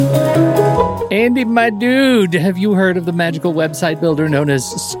Andy, my dude, have you heard of the magical website builder known as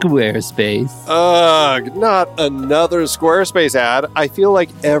Squarespace? Ugh, not another Squarespace ad. I feel like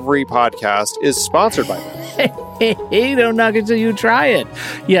every podcast is sponsored by them. Hey, don't knock it till you try it.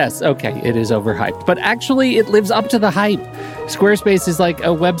 Yes, okay, it is overhyped, but actually it lives up to the hype. Squarespace is like a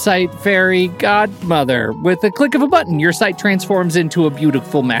website fairy godmother. With a click of a button, your site transforms into a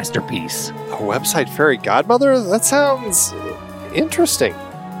beautiful masterpiece. A website fairy godmother? That sounds interesting.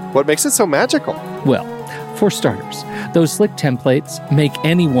 What makes it so magical? Well, for starters, those slick templates make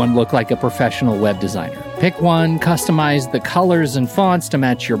anyone look like a professional web designer. Pick one, customize the colors and fonts to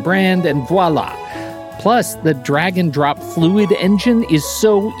match your brand, and voila. Plus, the drag-and-drop Fluid engine is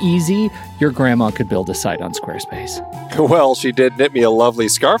so easy, your grandma could build a site on Squarespace. Well, she did knit me a lovely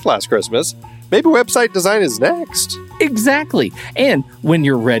scarf last Christmas. Maybe website design is next. Exactly. And when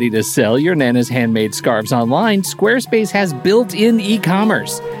you're ready to sell your Nana's handmade scarves online, Squarespace has built-in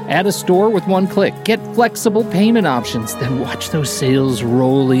e-commerce. Add a store with one click. Get flexible payment options. Then watch those sales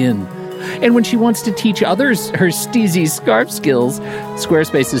roll in. And when she wants to teach others her steezy scarf skills,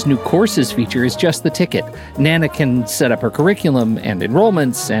 Squarespace's new courses feature is just the ticket. Nana can set up her curriculum and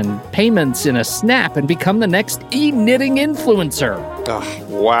enrollments and payments in a snap and become the next e-knitting influencer. Oh,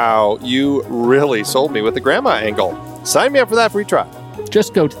 wow, you really sold me with the grandma angle. Sign me up for that free trial.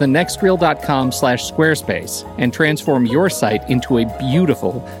 Just go to thenextreel.com/Squarespace and transform your site into a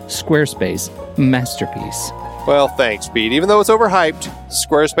beautiful Squarespace masterpiece. Well, thanks, Pete. Even though it's overhyped,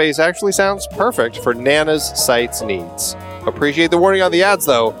 Squarespace actually sounds perfect for Nana's site's needs. Appreciate the warning on the ads,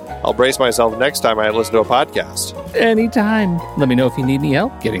 though. I'll brace myself next time I listen to a podcast. Anytime. Let me know if you need any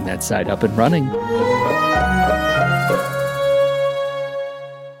help getting that site up and running.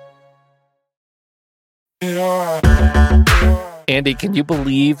 Andy, can you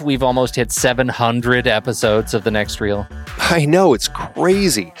believe we've almost hit 700 episodes of The Next Reel? I know, it's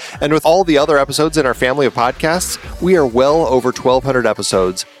crazy. And with all the other episodes in our family of podcasts, we are well over 1,200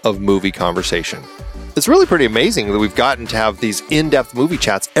 episodes of movie conversation. It's really pretty amazing that we've gotten to have these in-depth movie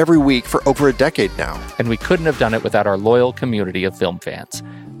chats every week for over a decade now. And we couldn't have done it without our loyal community of film fans.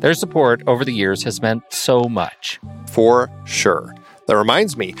 Their support over the years has meant so much. For sure. That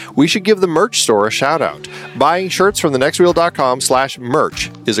reminds me, we should give the merch store a shout out. Buying shirts from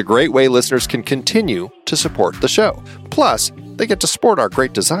thenextreel.com/merch is a great way listeners can continue to support the show. Plus, they get to sport our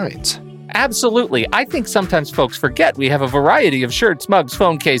great designs. Absolutely. I think sometimes folks forget we have a variety of shirts, mugs,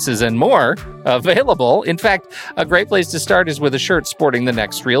 phone cases, and more available. In fact, a great place to start is with a shirt sporting the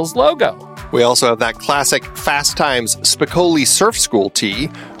Next Reel's logo. We also have that classic Fast Times Spicoli Surf School tee,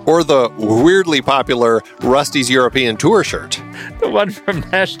 or the weirdly popular Rusty's European Tour shirt. The one from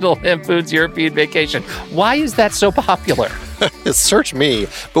National Lampoon's European Vacation. Why is that so popular? Search me,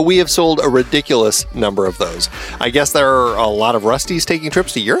 but we have sold a ridiculous number of those. I guess there are a lot of Rustys taking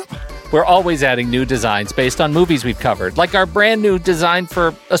trips to Europe? We're always adding new designs based on movies we've covered, like our brand new design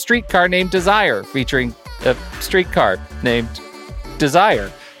for a streetcar named Desire, featuring a streetcar named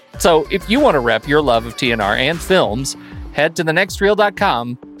Desire. So if you want to rep your love of TNR and films, head to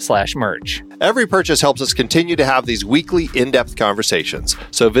thenextreel.com/merch. Every purchase helps us continue to have these weekly in-depth conversations.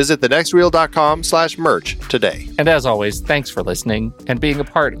 So visit thenextreel.com/merch today. And as always, thanks for listening and being a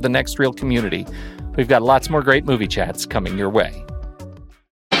part of the Next Reel community. We've got lots more great movie chats coming your way.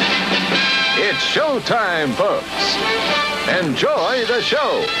 It's showtime, folks. Enjoy the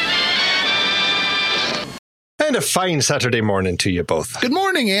show. And a fine Saturday morning to you both. Good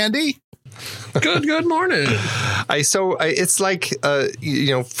morning, Andy. Good morning. It's like,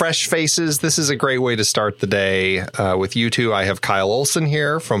 fresh faces. This is a great way to start the day with you two. I have Kyle Olson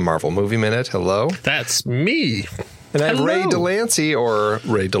here from Marvel Movie Minute. Hello. That's me. And I have Ray Delancey, or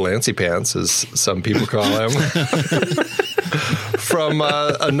Ray Delancey Pants, as some people call him, from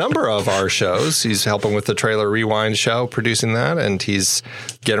a number of our shows. He's helping with the Trailer Rewind show, producing that, and he's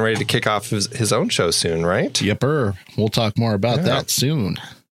getting ready to kick off his own show soon, right? Yepper. We'll talk more about that soon.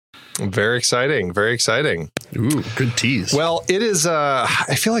 Very exciting. Very exciting. Ooh, good tease. Well, it is, I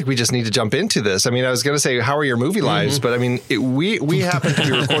feel like we just need to jump into this. I mean, I was going to say, how are your movie lives? But I mean, we happen to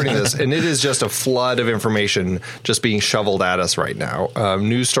be recording this, and it is just a flood of information just being shoveled at us right now.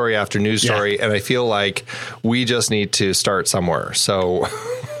 News story after news story. And I feel like we just need to start somewhere. So...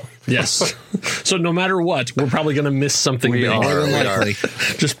 Yes. So no matter what, we're probably going to miss something big. More than likely.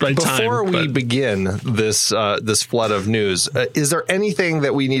 Just by time. Before we begin this flood of news, is there anything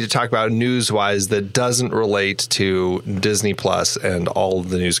that we need to talk about news-wise that doesn't relate to Disney Plus and all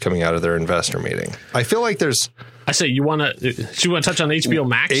the news coming out of their investor meeting? I feel like there's I say you want to. She want to touch on HBO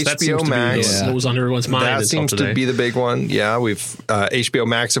Max. HBO that seems Max, to be what was on everyone's mind. That seems to be the big one. Yeah, we've HBO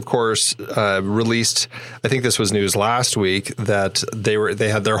Max, of course, released. I think this was news last week that they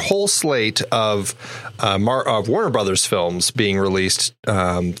had their whole slate of Warner Brothers films being released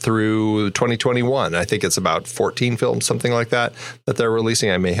through 2021. I think it's about 14 films, something like that they're releasing.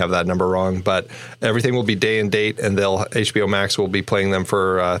 I may have that number wrong, but everything will be day and date, and HBO Max will be playing them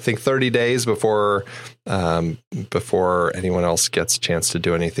for I think 30 days before anyone else gets a chance to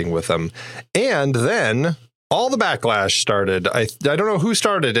do anything with them. And then all the backlash started. I don't know who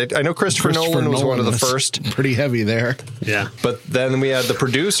started it. I know Christopher Nolan was one of the first. Pretty heavy there. Yeah. But then we had the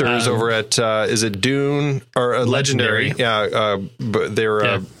producers over at, is it Dune or Legendary? Yeah.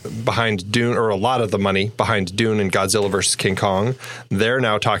 They're behind Dune, or a lot of the money behind Dune and Godzilla versus King Kong. They're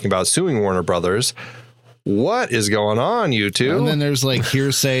now talking about suing Warner Brothers. What is going on, you two? And then there's like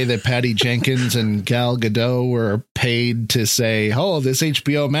hearsay that Patty Jenkins and Gal Gadot were paid to say, oh, this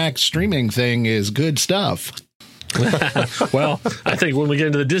HBO Max streaming thing is good stuff. Well, I think when we get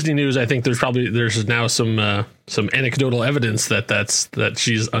into the Disney news, I think there's now some anecdotal evidence that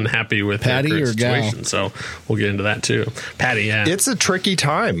she's unhappy with Patty or situation. Gal? So we'll get into that too. Patty, yeah. It's a tricky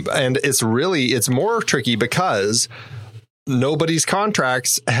time, and it's more tricky because nobody's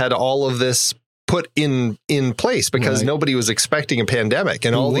contracts had all of this put in place because nobody was expecting a pandemic,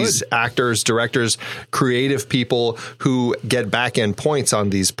 and all these actors, directors, creative people who get back end points on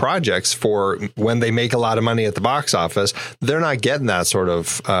these projects for when they make a lot of money at the box office, they're not getting that sort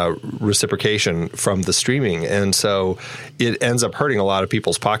of reciprocation from the streaming. And so it ends up hurting a lot of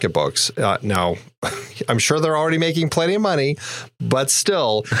people's pocketbooks. Now, I'm sure they're already making plenty of money, but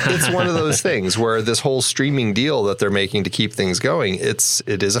still, it's one of those things where this whole streaming deal that they're making to keep things going, it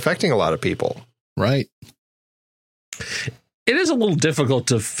is affecting a lot of people. Right. It is a little difficult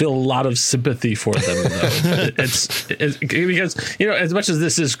to feel a lot of sympathy for them, though. it's because, as much as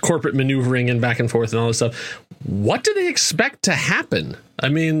this is corporate maneuvering and back and forth and all this stuff, what do they expect to happen? I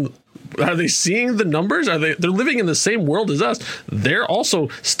mean, are they seeing the numbers? They're living in the same world as us? They're also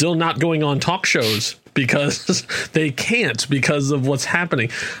still not going on talk shows because they can't, because of what's happening.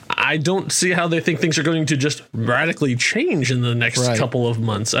 I don't see how they think things are going to just radically change in the next couple of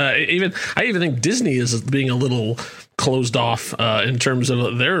months. I even think Disney is being a little closed off in terms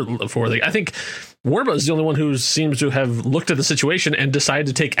of their forward. I think Warner Bros. Is the only one who seems to have looked at the situation and decided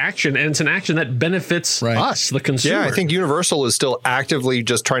to take action, and it's an action that benefits us, the consumer. Yeah, I think Universal is still actively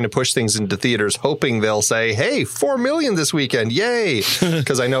just trying to push things into theaters, hoping they'll say, hey, 4 million this weekend, yay!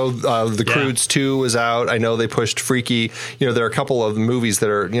 Because I know The Croods 2 was out. I know they pushed Freaky. There are a couple of movies that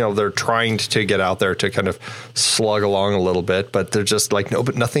are, they're trying to get out there to kind of slug along a little bit, but they're just like,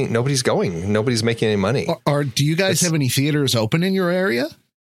 nobody's going. Nobody's making any money. Do you guys have any theaters open in your area?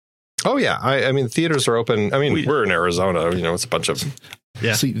 Oh, yeah. I mean, theaters are open. I mean, we're in Arizona. It's a bunch of...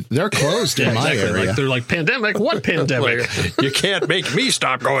 Yeah. See, they're closed in my area. They're like, pandemic? What pandemic? You can't make me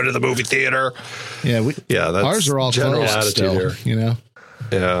stop going to the movie theater. Yeah. That's ours are all general closed attitude still, here.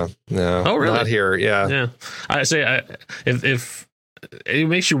 Yeah. No. Oh, really? Not here. Yeah. Yeah. I say, if it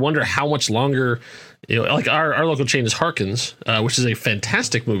makes you wonder how much longer... like our local chain is Harkins, which is a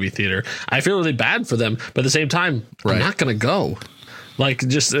fantastic movie theater. I feel really bad for them, but at the same time, I'm not going to go. Like,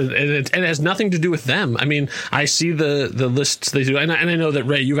 just and it has nothing to do with them. I mean, I see the lists they do, and I know that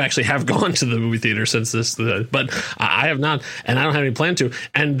Ray, you actually have gone to the movie theater since this, but I have not, and I don't have any plan to.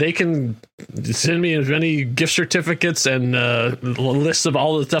 And they can send me as many gift certificates and lists of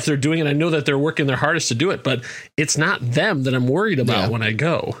all the stuff they're doing, and I know that they're working their hardest to do it. But it's not them that I'm worried about when I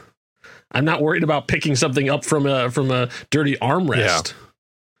go. I'm not worried about picking something up from a dirty armrest. Yeah.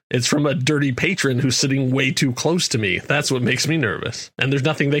 It's from a dirty patron who's sitting way too close to me. That's what makes me nervous. And there's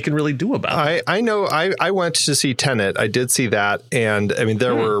nothing they can really do about it. I know. I went to see Tenet. I did see that. And I mean,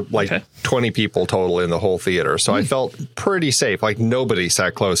 there were like 20 people total in the whole theater. So I felt pretty safe. Like nobody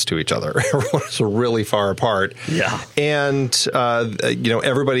sat close to each other. Everyone was really far apart. Yeah. And,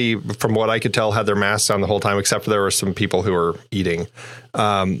 everybody, from what I could tell, had their masks on the whole time, except for there were some people who were eating.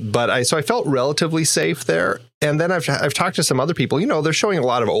 But I felt relatively safe there. And then I've talked to some other people, they're showing a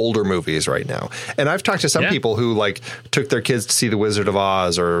lot of older movies right now. And I've talked to some people who like took their kids to see The Wizard of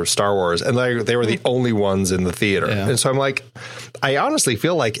Oz or Star Wars, and they were the only ones in the theater. Yeah. And so I'm like, I honestly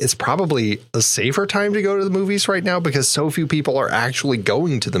feel like it's probably a safer time to go to the movies right now because so few people are actually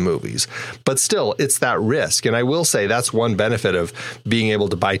going to the movies. But still, it's that risk. And I will say that's one benefit of being able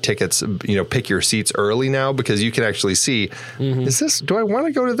to buy tickets, pick your seats early now, because you can actually see, do I want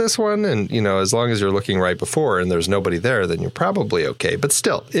to go to this one? And, as long as you're looking right before and there's nobody there, then you're probably okay. But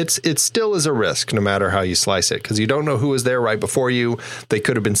still, it still is a risk no matter how you slice it, because you don't know who was there right before you. They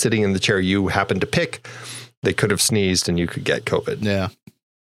could have been sitting in the chair you happened to pick. they could have sneezed and you could get COVID. Yeah.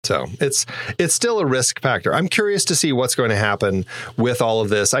 So it's still a risk factor. I'm curious to see what's going to happen with all of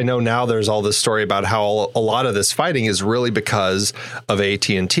this. I know now there's all this story about how a lot of this fighting is really because of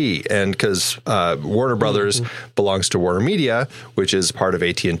AT&T, and because Warner Brothers belongs to Warner Media, which is part of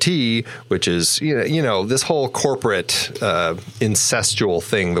AT&T, which is this whole corporate incestual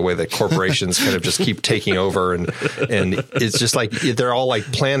thing. The way that corporations kind of just keep taking over, and it's just like they're all like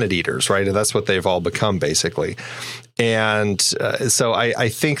planet eaters, right? And that's what they've all become basically. And so I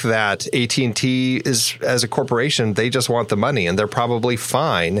think that AT&T is, as a corporation, they just want the money, and they're probably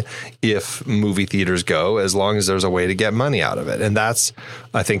fine if movie theaters go, as long as there's a way to get money out of it. And that's,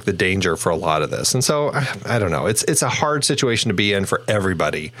 I think, the danger for a lot of this. And so I don't know. It's a hard situation to be in for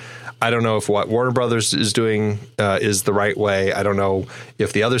everybody. I don't know if what Warner Brothers is doing is the right way. I don't know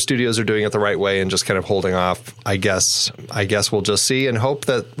if the other studios are doing it the right way and just kind of holding off. I guess we'll just see and hope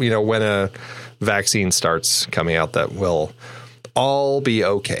that, when a vaccine starts coming out, that will all be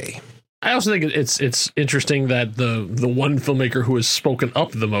okay. I also think it's interesting that the one filmmaker who has spoken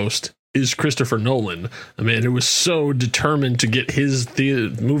up the most is Christopher Nolan. I mean, who was so determined to get his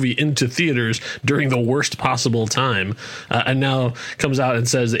movie into theaters during the worst possible time, and now comes out and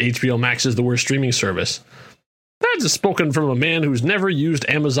says that HBO Max is the worst streaming service. That's spoken from a man who's never used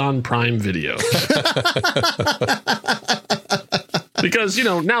Amazon Prime Video. Because,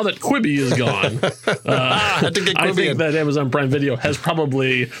 now that Quibi is gone, I think that Amazon Prime Video has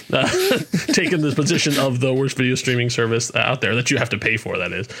probably taken this position of the worst video streaming service out there that you have to pay for,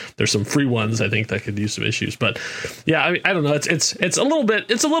 that is. There's some free ones, I think, that could use some issues. But, yeah, I don't know. It's a little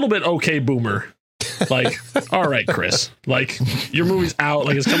bit okay boomer. Like, all right, Chris. Like, your movie's out.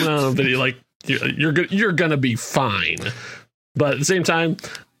 Like, it's coming out on video. Like, you're going to be fine. But at the same time,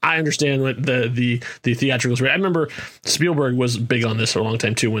 I understand what the theatricals. I remember Spielberg was big on this for a long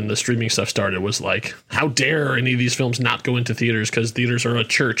time too. When the streaming stuff started, it was like, how dare any of these films not go into theaters, because theaters are a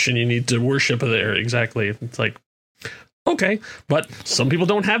church and you need to worship there. Exactly. It's like, okay, but some people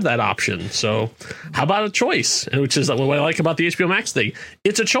don't have that option. So how about a choice? And which is what I like about the HBO Max thing.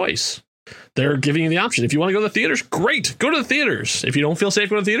 It's a choice. They're giving you the option. If you want to go to the theaters, great, go to the theaters. If you don't feel safe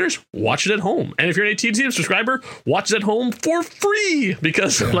going to the theaters, watch it at home. And if you're an AT&T subscriber, watch it at home for free.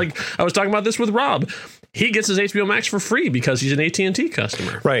 Because like I was talking about this with Rob, he gets his HBO Max for free because he's an AT&T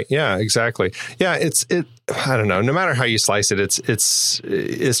customer. Right. Yeah, exactly. Yeah, I don't know. No matter how you slice it,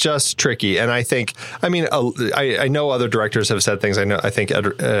 it's just tricky. And I think, I know other directors have said things. I think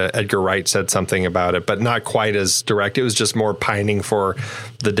Edgar Wright said something about it, but not quite as direct. It was just more pining for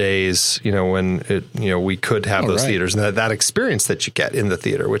the days, when we could have those theaters and that experience that you get in the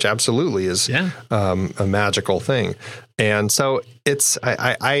theater, which absolutely is a magical thing. And so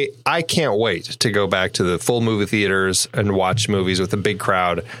I can't wait to go back to the full movie theaters and watch movies with a big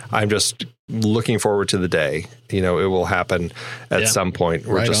crowd. I'm just looking forward to the day. It will happen at some point.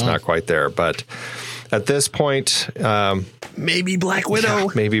 We're just not quite there. But at this point, maybe Black Widow. Yeah,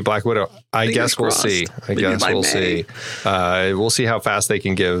 maybe Black Widow. I guess we'll see. We'll see. We'll see how fast they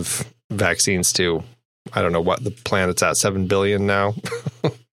can give vaccines to, I don't know what the planet's at, 7 billion now.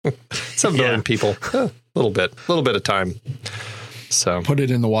 7 billion people. A little bit of time. So put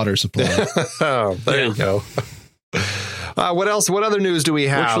it in the water supply. Oh, there you go. What else? What other news do we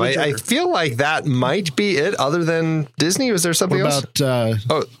have? I feel like that might be it. Other than Disney, is there something else?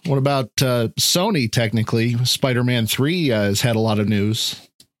 What about Sony? Technically, Spider-Man 3 has had a lot of news.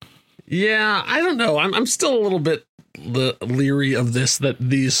 Yeah, I don't know. I'm still a little bit leery of this. That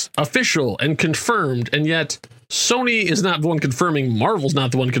these official and confirmed, and yet Sony is not the one confirming. Marvel's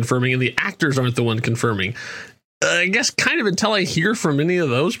not the one confirming, and the actors aren't the one confirming. I guess kind of until I hear from any of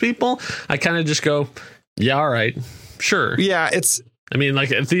those people, I kind of just go, yeah, all right. Sure. Yeah, like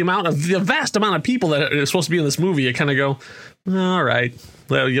the vast amount of people that are supposed to be in this movie, I kind of go, all right.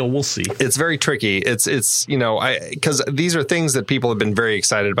 Well, we'll see. It's very tricky. It's because these are things that people have been very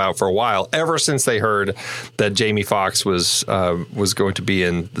excited about for a while, ever since they heard that Jamie Foxx was going to be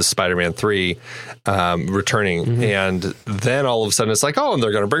in the Spider-Man 3 returning. Mm-hmm. And then all of a sudden it's like, oh, and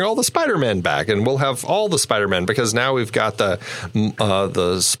they're going to bring all the Spider-Men back, and we'll have all the Spider-Men, because now we've got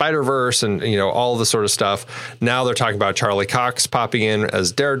the Spider-Verse and, all the sort of stuff. Now they're talking about Charlie Cox popping in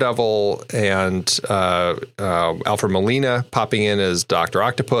as Daredevil, and Alfred Molina popping in as Dr.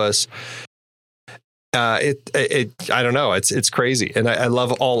 Octopus. I don't know. It's crazy, and I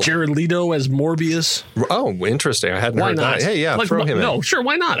love all. Jared Leto as Morbius. Oh, interesting. I hadn't heard that. Hey, yeah, throw him in. No, sure.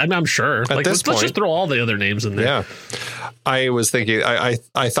 Why not? I'm sure. Let's just throw all the other names in there. Yeah. I was thinking. I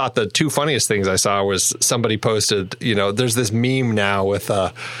thought the two funniest things I saw was somebody posted. There's this meme now with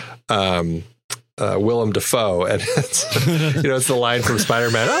Willem Dafoe, and it's it's the line from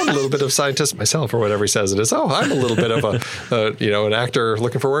Spider-Man. I'm a little bit of scientist myself, or whatever he says. It is. Oh, I'm a little bit of an actor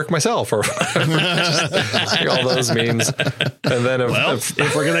looking for work myself, or just, all those memes. And then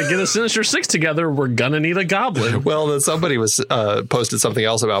if we're gonna get a Sinister Six together, we're gonna need a goblin. Well, then somebody was posted something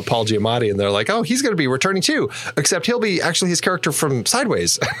else about Paul Giamatti, and they're like, oh, he's going to be returning too, except he'll be actually his character from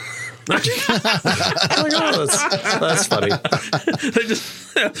Sideways. Like, oh, that's funny. They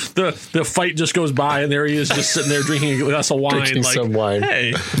just the fight just goes by, and there he is, just sitting there drinking a glass of wine. Drinking some wine.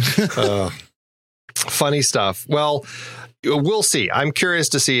 Hey, funny stuff. Well, we'll see. I'm curious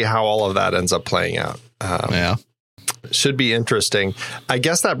to see how all of that ends up playing out. Yeah. Should be interesting. I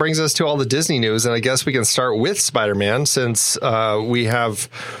guess that brings us to all the Disney news, and I guess we can start with Spider-Man since we have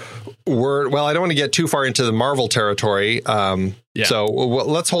well, I don't want to get too far into the Marvel territory. So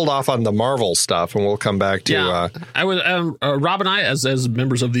let's hold off on the Marvel stuff, and we'll come back to. I would. Rob and I, as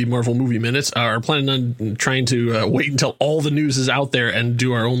members of the Marvel Movie Minutes, are planning on trying to wait until all the news is out there and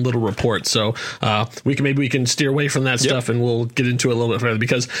do our own little report. So we can steer away from that stuff, and we'll get into it a little bit further,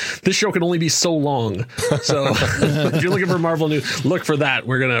 because this show can only be so long. So if you're looking for Marvel news, look for that.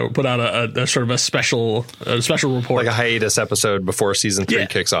 We're gonna put out a sort of a special report, like a hiatus episode before season 3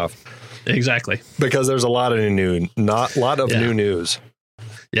 kicks off. Exactly, because there's a lot of new news.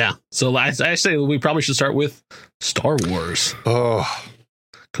 Yeah, so I say we probably should start with Star Wars. Oh,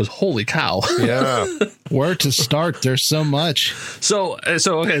 because holy cow! Yeah, where to start? There's so much. So we'll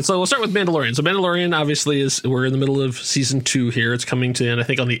start with Mandalorian. So Mandalorian obviously we're in the middle of season 2 here. It's coming to the end, I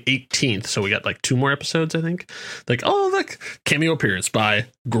think, on the 18th. So we got like 2 more episodes, I think. Like, oh, look, cameo appearance by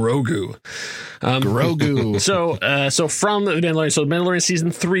Grogu. Grogu. So from the Mandalorian, Mandalorian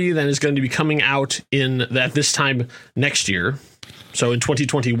season 3 then is going to be coming out at this time next year. So in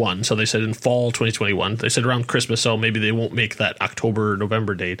 2021. So they said in fall 2021. They said around Christmas, so maybe they won't make that October,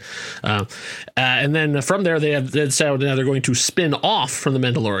 November date. And then from there, they said now they're going to spin off from the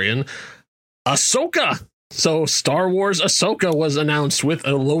Mandalorian Ahsoka. So Star Wars Ahsoka was announced with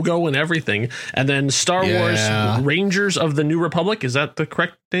a logo and everything. And then Star Wars Rangers of the New Republic. Is that the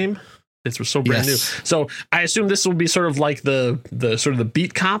correct name? It's so brand new. So I assume this will be sort of like the sort of the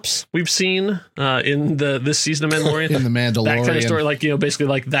beat cops we've seen in this season of Mandalorian. In the Mandalorian. That kind of story, like, basically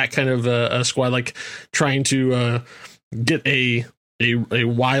like that kind of a squad, like trying to get a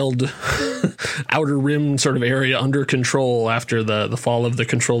wild outer rim sort of area under control after the fall of the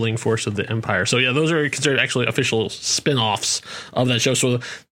controlling force of the Empire. So yeah, those are considered actually official spin-offs of that show. So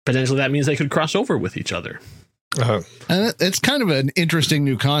potentially that means they could cross over with each other. Uh-huh. And it's kind of an interesting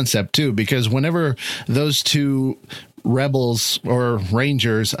new concept too, because whenever those two rebels or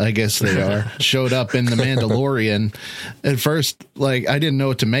rangers, I guess they are, showed up in the Mandalorian, at first, like, I didn't know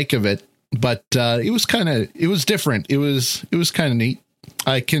what to make of it, but it was different. It was kind of neat.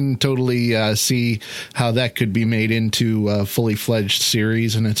 I can totally see how that could be made into a fully fledged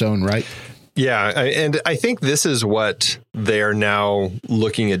series in its own right. Yeah, and I think this is what they're now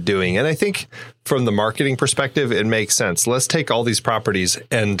looking at doing. And I think from the marketing perspective, it makes sense. Let's take all these properties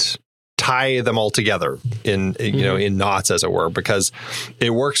and tie them all together in in knots, as it were, because it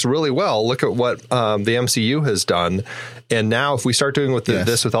works really well. Look at what the MCU has done. And now if we start doing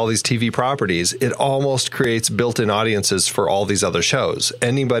this with all these TV properties, it almost creates built-in audiences for all these other shows.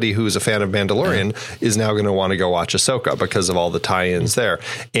 Anybody who's a fan of Mandalorian is now going to want to go watch Ahsoka because of all the tie-ins there,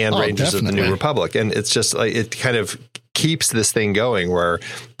 and Rangers of the New Republic. And it's just like, it kind of keeps this thing going where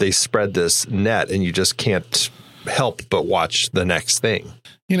they spread this net and you just can't help but watch the next thing.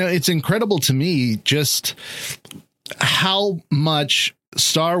 It's incredible to me just how much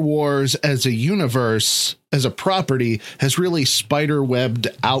Star Wars as a universe, as a property, has really spider-webbed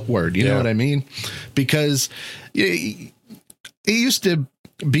outward. You know what I mean? Because it used to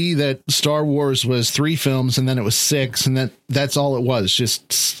be that Star Wars was 3 films and then it was 6, and that's all it was,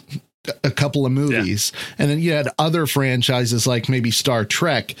 just a couple of movies. And then you had other franchises like maybe Star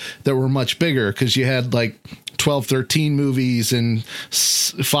Trek that were much bigger, because you had like 12, 13 movies and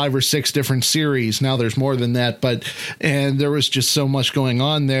 5 or 6 different series. Now there's more than that, and there was just so much going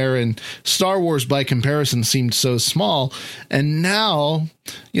on there. And Star Wars by comparison seemed so small. And now,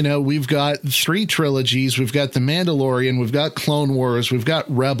 we've got 3 trilogies. We've got The Mandalorian, we've got Clone Wars, we've got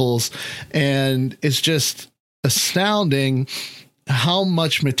Rebels, and it's just astounding how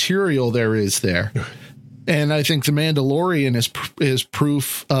much material there is there. And I think The Mandalorian is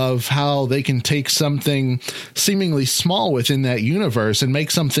proof of how they can take something seemingly small within that universe and make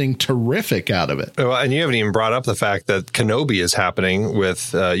something terrific out of it. Well, and you haven't even brought up the fact that Kenobi is happening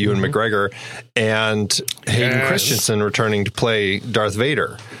with Ewan McGregor and Hayden Christensen returning to play Darth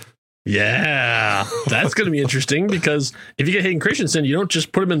Vader. Yeah, that's going to be interesting because if you get Hayden Christensen, you don't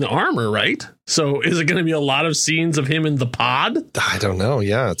just put him in the armor, right? So is it going to be a lot of scenes of him in the pod? I don't know.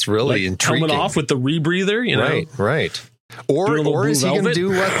 Yeah, it's really intriguing. Helmet off with the rebreather, you know? Right. Or is he going to do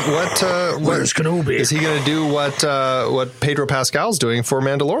what Where's Kenobi? Is he going to do what Pedro Pascal's doing for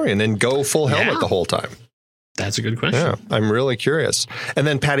Mandalorian and go full helmet the whole time? That's a good question. Yeah, I'm really curious. And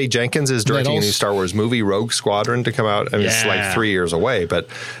then Patty Jenkins is directing a new Star Wars movie, Rogue Squadron, to come out. I mean, it's like 3 years away, but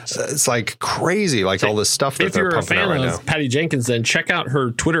it's like crazy, like all this stuff that they're pumping out right now. If you're a fan of Patty Jenkins, then check out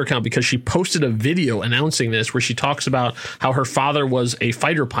her Twitter account because she posted a video announcing this where she talks about how her father was a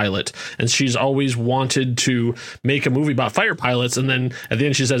fighter pilot and she's always wanted to make a movie about fighter pilots. And then at the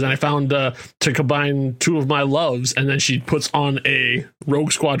end she says, and I found to combine two of my loves. And then she puts on a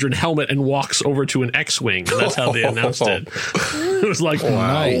Rogue Squadron helmet and walks over to an X-Wing. And that's how they announced it. It was like,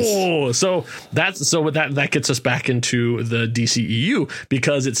 nice. So that gets us back into the DCEU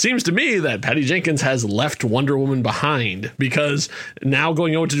because it seems to me that Patty Jenkins has left Wonder Woman behind because now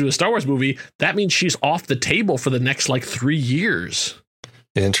going over to do a Star Wars movie, that means she's off the table for the next 3 years.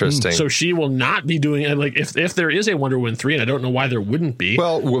 Interesting. So she will not be doing it. Like if there is a Wonder Woman 3, and I don't know why there wouldn't be.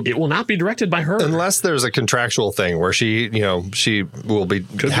 Well, it will not be directed by her unless there's a contractual thing where she will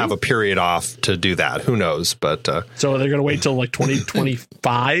have a period off to do that. Who knows? But so they're going to wait till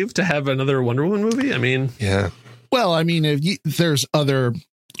 2025 to have another Wonder Woman movie. I mean, yeah. Well, I mean, there's other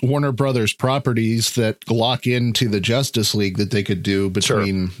Warner Brothers properties that lock into the Justice League that they could do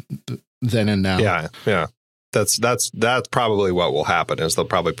between then and now. Yeah. That's probably what will happen is they'll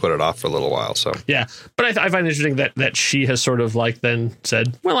probably put it off for a little while. So yeah, but I find it interesting that she has sort of then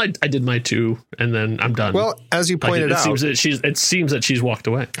said, well, I did my 2 and then I'm done. Well, as you pointed out, it seems that she's walked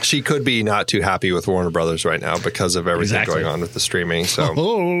away. She could be not too happy with Warner Brothers right now because of everything going on with the streaming. So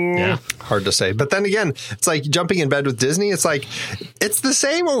yeah, hard to say. But then again, it's like jumping in bed with Disney. It's like it's the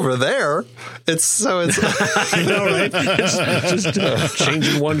same over there. It's I know, right? It's just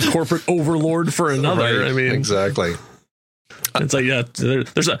changing one corporate overlord for another. Right. I mean. Exactly. It's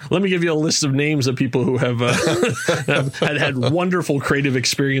like, let me give you a list of names of people who have had wonderful creative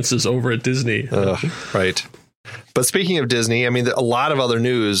experiences over at Disney. Right. But speaking of Disney, I mean, a lot of other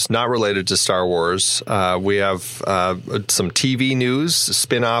news not related to Star Wars. We have some TV news,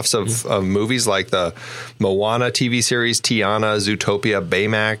 spin-offs of movies like the Moana TV series, Tiana, Zootopia,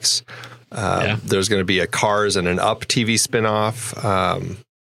 Baymax. There's going to be a Cars and an Up TV spin-off.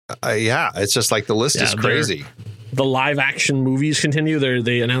 It's just like the list is crazy. The live action movies continue.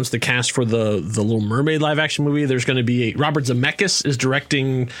 They announced the cast for the Little Mermaid live action movie. There's going to be Robert Zemeckis is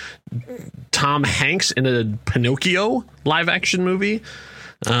directing Tom Hanks in a Pinocchio live action movie.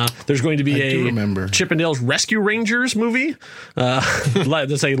 There's going to be a Chippendales Rescue Rangers movie.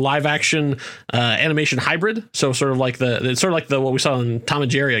 That's a live action animation hybrid. So sort of like what we saw in Tom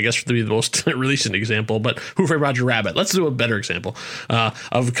and Jerry, I guess, to be the most recent example. But Who Framed Roger Rabbit? Let's do a better example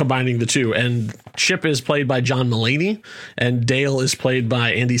of combining the two. And Chip is played by John Mulaney, and Dale is played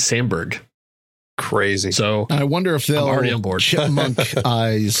by Andy Samberg. Crazy. So I wonder if they'll already on board.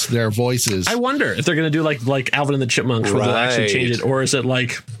 chipmunk-ize their voices. I wonder if they're going to do like Alvin and the Chipmunks, where they'll actually change it, or is it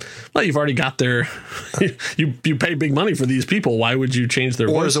like, well, you've already got you pay big money for these people. Why would you change their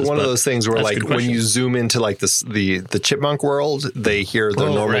voices? Or is it one of those things where when you zoom into the chipmunk world, they hear the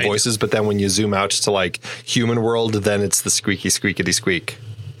normal voices, but then when you zoom out to human world, then it's the squeakity squeak.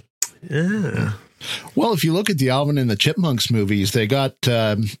 Yeah. Well, if you look at the Alvin and the Chipmunks movies, they got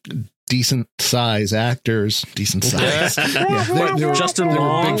decent size actors, decent size. Justin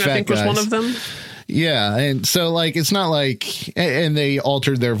Long, I think, was one of them. Yeah, and so it's not and they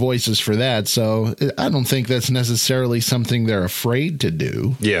altered their voices for that. So I don't think that's necessarily something they're afraid to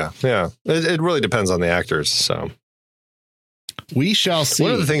do. Yeah. It really depends on the actors. So we shall see.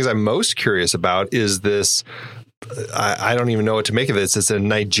 One of the things I'm most curious about is this. I don't even know what to make of this. It's a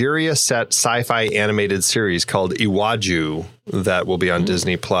Nigeria set sci-fi animated series called Iwaju that will be on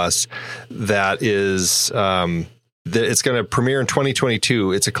Disney Plus. That is, it's going to premiere in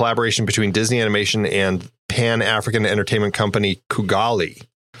 2022. It's a collaboration between Disney Animation and Pan-African entertainment company Kugali.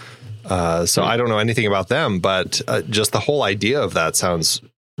 So I don't know anything about them, but just the whole idea of that sounds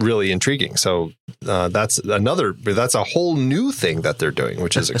really intriguing. So that's a whole new thing that they're doing,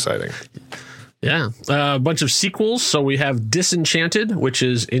 which is exciting. Yeah. A bunch of sequels. So we have Disenchanted, which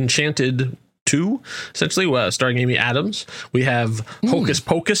is Enchanted 2, essentially, starring Amy Adams. We have Hocus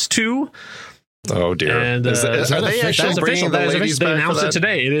Pocus 2. Oh, dear. And is that official? That's official. They announced it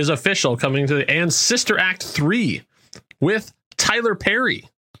today. It is official, coming to and Sister Act 3 with Tyler Perry.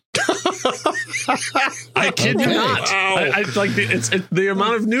 I kid you not. I like the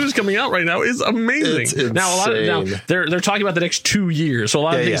amount of news coming out right now is amazing. It's now insane. they're talking about the next 2 years. So a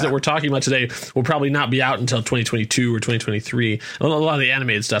lot of things that we're talking about today will probably not be out until 2022 or 2023. A lot of the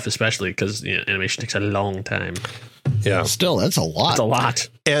animated stuff, especially because animation takes a long time. Yeah. Still, that's a lot. That's a lot.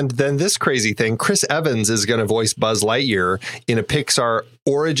 And then this crazy thing, Chris Evans is going to voice Buzz Lightyear in a Pixar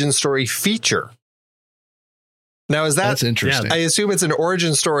origin story feature. Now, That's interesting. I assume it's an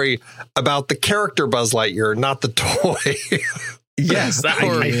origin story about the character Buzz Lightyear, not the toy. Yes,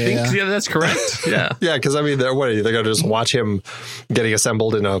 I think that's correct. Yeah. Yeah, because I mean, they're going to just watch him getting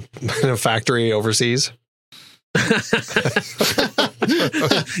assembled in a factory overseas? Yeah.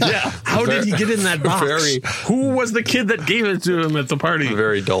 How did he get in that box? Who was the kid that gave it to him at the party?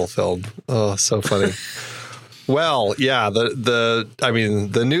 Very dull film. Oh, so funny. Well, yeah,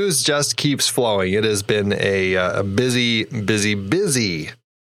 the news just keeps flowing. It has been a busy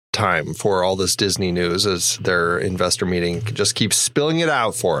time for all this Disney news as their investor meeting just keeps spilling it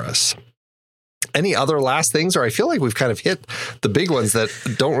out for us. Any other last things? Or I feel like we've kind of hit the big ones that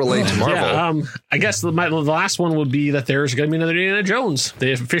don't relate to Marvel. Yeah, I guess the last one would be that there's going to be another Indiana Jones.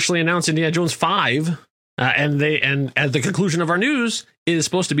 They officially announced Indiana Jones 5. And at the conclusion of our news, it is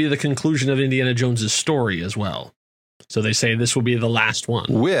supposed to be the conclusion of Indiana Jones's story as well. So they say this will be the last one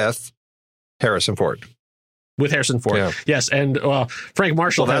with Harrison Ford. Yeah. Yes, and Frank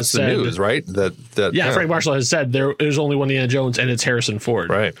Marshall has said, that's the news, right? That Frank Marshall has said there is only one Indiana Jones, and it's Harrison Ford.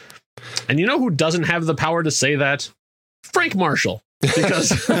 Right. And you know who doesn't have the power to say that? Frank Marshall.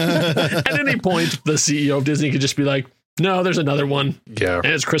 Because at any point, the CEO of Disney could just be like, no, there's another one. Yeah. And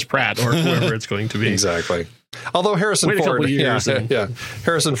it's Chris Pratt or whoever it's going to be. Exactly. Although Harrison Ford,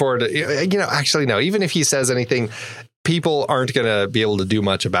 Harrison Ford, actually, no, even if he says anything, people aren't going to be able to do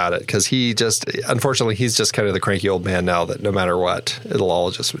much about it because unfortunately, he's just kind of the cranky old man now that no matter what, it'll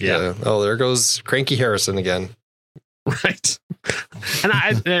all just, there goes cranky Harrison again. Right. And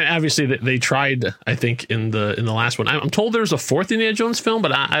obviously they tried, I think, in the last one. I'm told there's a fourth Indiana Jones film,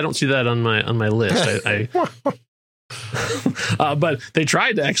 but I don't see that on my list. But they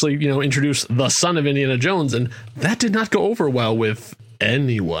tried to actually, introduce the son of Indiana Jones, and that did not go over well with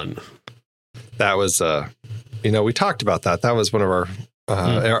anyone. That was, we talked about that. That was one of our,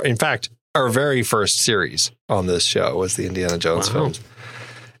 in fact, our very first series on this show was the Indiana Jones films.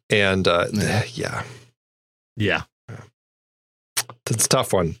 And yeah. It's a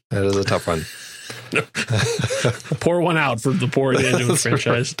tough one. That is a tough one. Pour one out for the poor Indiana Jones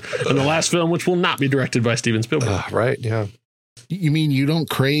franchise. Right. And the last film, which will not be directed by Steven Spielberg. Right, yeah. You mean you don't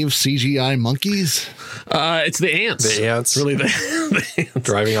crave CGI monkeys? It's the ants. The ants. Really, the ants.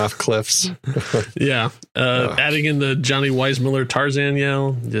 Driving off cliffs. Yeah. Adding in the Johnny Weissmuller Tarzan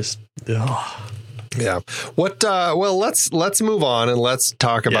yell. Just, Yeah. What, well, let's move on and let's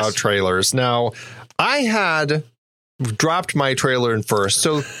talk about trailers. Now, I had dropped my trailer in first.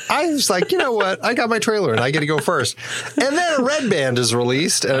 So I was like, you know what? I got my trailer and I get to go first. And then a red band is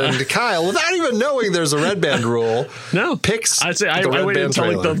released. And Kyle, without even knowing there's a red band rule, picks. I'd say I waited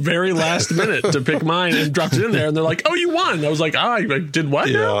until like the very last minute to pick mine and dropped it in there. And they're like, oh, you won. I was like, I did what?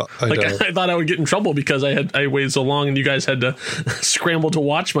 Yeah, I thought I would get in trouble because I waited so long and you guys had to scramble to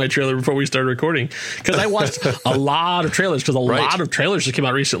watch my trailer before we started recording. Because I watched a lot of trailers because a lot of trailers just came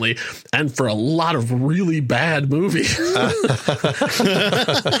out recently. And for a lot of really bad movies. I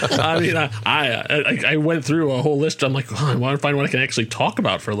mean, I went through a whole list. I'm like, I want to find what I can actually talk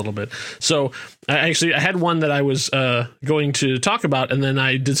about for a little bit. So I had one that I was going to talk about, and then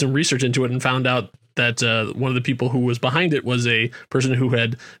I did some research into it and found out that one of the people who was behind it was a person who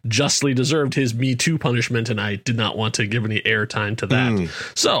had justly deserved his Me Too punishment, and I did not want to give any airtime to that.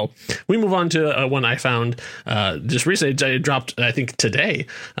 So we move on to one I found just recently. I dropped, I think, today,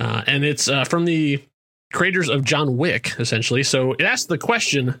 and it's from the creators of John Wick, essentially. So it asks the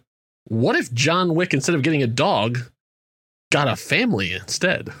question, what if John Wick, instead of getting a dog, got a family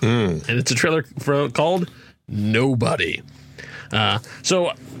instead? And it's a trailer called Nobody.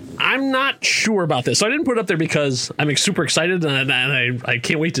 So I'm not sure about this. So I didn't put it up there because I'm super excited and I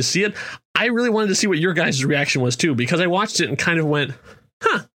can't wait to see it. I really wanted to see what your guys' reaction was too, because I watched it and kind of went,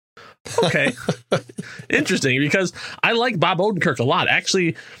 okay, interesting, because I like Bob Odenkirk a lot.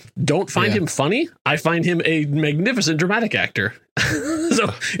 Actually, don't find him funny. I find him a magnificent dramatic actor. So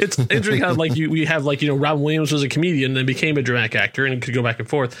it's interesting how we have Robin Williams was a comedian and became a dramatic actor and could go back and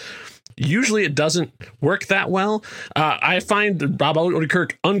forth. Usually it doesn't work that well. I find Bob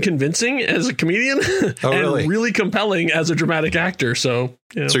Odenkirk unconvincing as a comedian and really compelling as a dramatic actor. So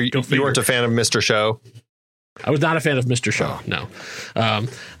you weren't a fan of Mr. Show? I was not a fan of Mr. Show. No,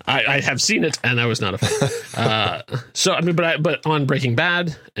 I have seen it, and I was not a fan. So I mean, but on Breaking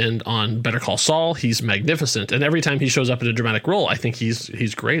Bad and on Better Call Saul, he's magnificent, and every time he shows up in a dramatic role, I think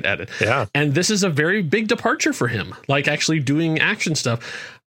he's great at it. Yeah, and this is a very big departure for him, like actually doing action stuff,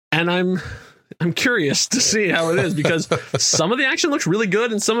 and I'm curious to see how it is, because some of the action looks really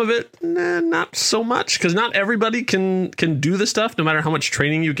good and some of it, not so much, because not everybody can do the stuff, no matter how much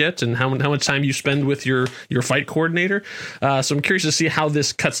training you get and how much time you spend with your fight coordinator. So I'm curious to see how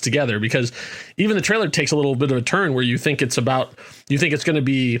this cuts together, because even the trailer takes a little bit of a turn where you think it's going to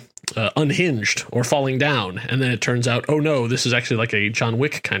be unhinged or falling down, and then it turns out, oh no, this is actually like a John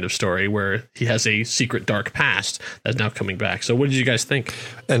Wick kind of story where he has a secret dark past that's now coming back. So what did you guys think?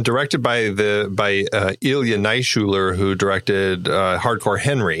 And directed by Ilya Naishuller, who directed Hardcore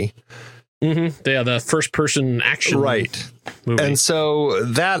Henry. Mm-hmm. Yeah, the first person action movie. And so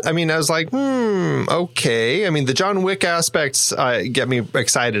that, I mean, I was like, okay. I mean, the John Wick aspects get me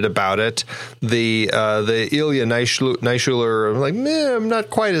excited about it. The Ilya Naishuller, I'm like, I'm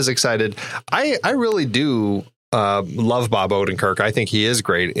not quite as excited. I really do love Bob Odenkirk. I think he is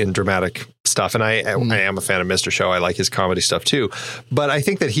great in dramatic stuff, and I am a fan of Mr. Show. I like his comedy stuff too, but I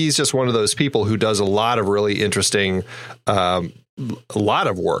think that he's just one of those people who does a lot of really interesting a lot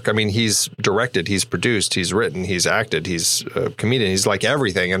of work. I mean, he's directed, he's produced, he's written, he's acted, he's a comedian, he's like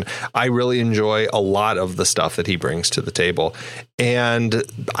everything. And I really enjoy a lot of the stuff that he brings to the table. And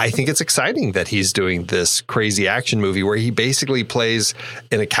I think it's exciting that he's doing this crazy action movie where he basically plays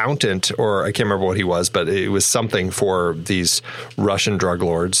an accountant, or I can't remember what he was, but it was something for these Russian drug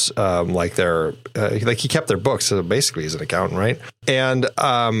lords, like he kept their books. So basically he's an accountant, right? And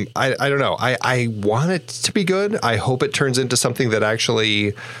I don't know. I want it to be good. I hope it turns into something that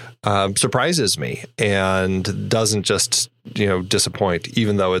actually surprises me and doesn't just, disappoint,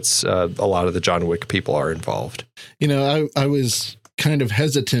 even though it's a lot of the John Wick people are involved. I was kind of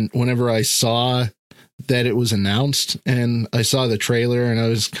hesitant whenever I saw that it was announced and I saw the trailer, and I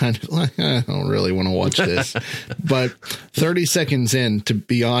was kind of like, I don't really want to watch this. But 30 seconds in, to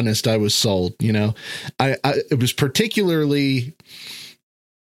be honest, I was sold. It was particularly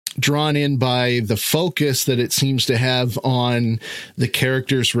drawn in by the focus that it seems to have on the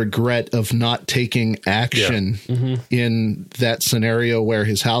character's regret of not taking action in that scenario where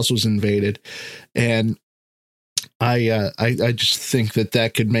his house was invaded. And I just think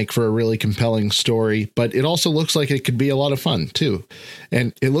that could make for a really compelling story, but it also looks like it could be a lot of fun too.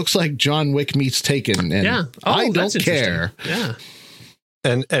 And it looks like John Wick meets Taken, and I don't care. Yeah.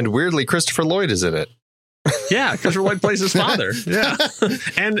 And weirdly, Christopher Lloyd is in it. Yeah, Christopher Lloyd plays his father. Yeah.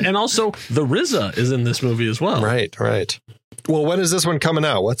 And also the RZA is in this movie as well. Right. Well, when is this one coming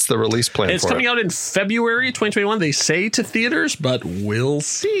out? What's the release plan for it? It's coming out in February 2021. They say to theaters, but we'll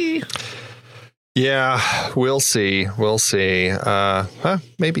see. Yeah, we'll see.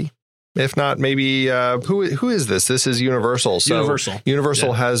 Maybe. If not, maybe who is this? This is Universal. So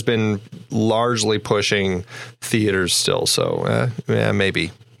Universal has been largely pushing theaters still. So maybe.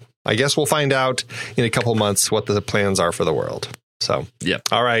 I guess we'll find out in a couple months what the plans are for the world. So, yep.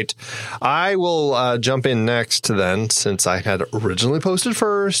 All right. I will jump in next then, since I had originally posted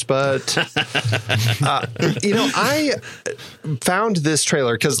first. But, I found this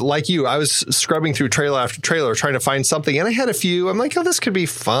trailer because, like you, I was scrubbing through trailer after trailer trying to find something. And I had a few. I'm like, oh, this could be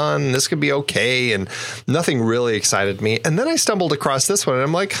fun. This could be okay. And nothing really excited me. And then I stumbled across this one and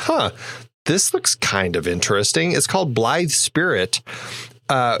I'm like, this looks kind of interesting. It's called Blithe Spirit.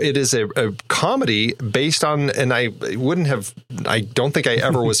 It is a comedy based on, and I don't think I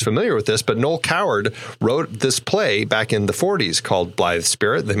ever was familiar with this, but Noel Coward wrote this play back in the 40s called Blithe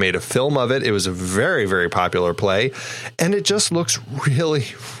Spirit. They made a film of it. It was a very, very popular play, and it just looks really,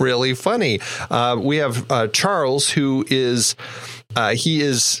 really funny. We have Charles, who is, he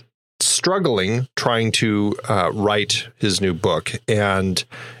is struggling trying to write his new book, and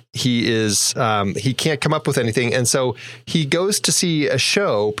he can't come up with anything. And so he goes to see a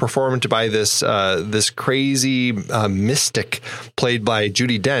show performed by this crazy mystic played by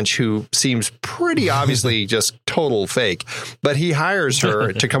Judi Dench, who seems pretty obviously just total fake, but he hires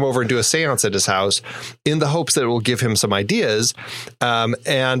her to come over and do a seance at his house in the hopes that it will give him some ideas.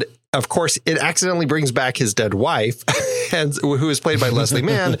 And of course, it accidentally brings back his dead wife, who is played by Leslie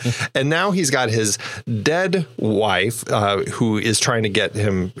Mann. And now he's got his dead wife, who is trying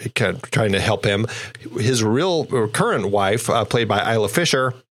to help him. His real or current wife, played by Isla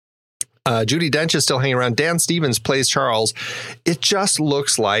Fisher. Judi Dench is still hanging around. Dan Stevens plays Charles. It just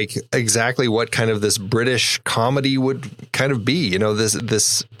looks like exactly what kind of this British comedy would kind of be. You know,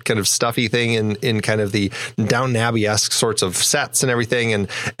 this kind of stuffy thing in kind of the Downton Abbey-esque sorts of sets and everything. And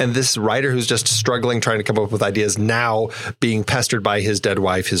this writer who's just struggling, trying to come up with ideas, now being pestered by his dead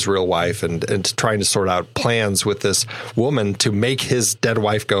wife, his real wife, and trying to sort out plans with this woman to make his dead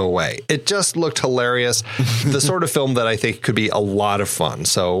wife go away. It just looked hilarious. The sort of film that I think could be a lot of fun.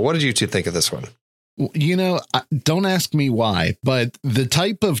 So what did you two think of this one? You know, don't ask me why, but the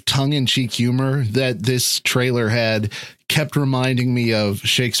type of tongue-in-cheek humor that this trailer had kept reminding me of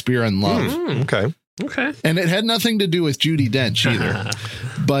Shakespeare in Love. Okay. And it had nothing to do with Judi Dench either.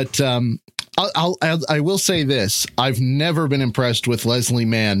 But I will say this. I've never been impressed with Leslie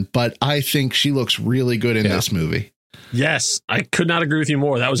Mann, but I think she looks really good in this movie. Yes, I could not agree with you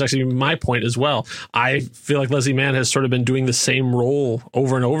more. That was actually my point as well. I feel like Leslie Mann has sort of been doing the same role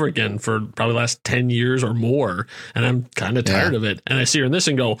over and over again for probably the last 10 years or more. And I'm kind of tired of it. And I see her in this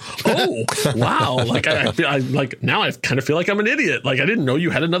and go, oh, wow. Like I like now I kind of feel like I'm an idiot. Like I didn't know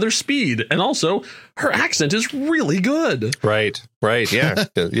you had another speed. And also her accent is really good. Right. Yeah.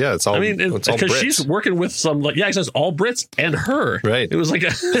 Yeah. It's all, because she's working with some it's all Brits and her. Right. It was like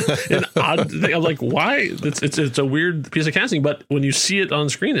an odd thing. I'm like, why? It's a weird piece of casting, but when you see it on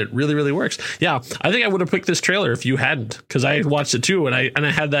screen, it really, really works. Yeah. I think I would have picked this trailer if you hadn't, because I watched it too. And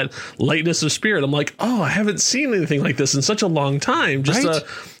I had that lightness of spirit. I'm like, oh, I haven't seen anything like this in such a long time. Just a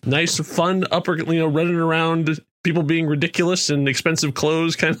nice, fun, running around, people being ridiculous in expensive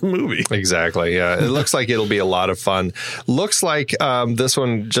clothes kind of movie. Exactly. Yeah. It looks like it'll be a lot of fun. Looks like this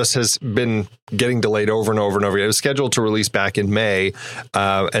one just has been getting delayed over and over and over. It was scheduled to release back in May.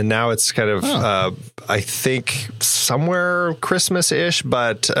 And now it's kind of, I think, somewhere Christmas-ish,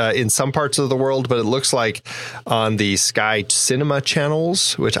 but in some parts of the world. But it looks like on the Sky Cinema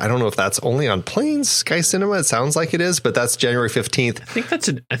channels, which I don't know if that's only on planes, Sky Cinema. It sounds like it is, but that's January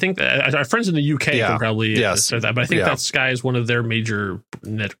 15th. I think our friends in the UK can probably say that. But I think that Sky is one of their major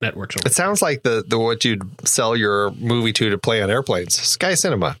networks. It sounds like the what you'd sell your movie to play on airplanes, Sky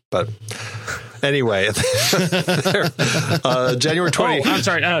Cinema. But anyway, January 20th. I'm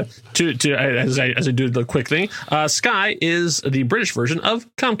sorry. As I do the quick thing, Sky is the British version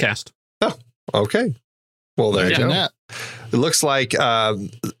of Comcast. Oh, okay. Well, there you go. It looks like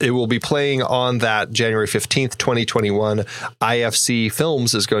it will be playing on that January 15th, 2021. IFC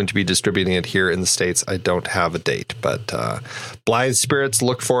Films is going to be distributing it here in the States. I don't have a date, but Blind Spirits,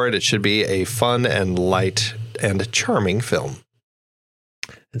 look for it. It should be a fun and light and charming film.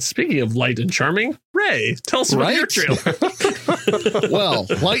 And speaking of light and charming, Ray, tell us about your trailer. Well,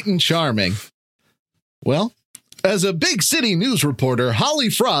 light and charming. Well, as a big city news reporter, Holly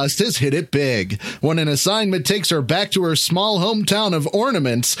Frost has hit it big. When an assignment takes her back to her small hometown of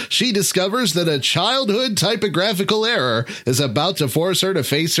Ornaments, she discovers that a childhood typographical error is about to force her to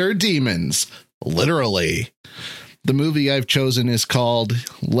face her demons. Literally. The movie I've chosen is called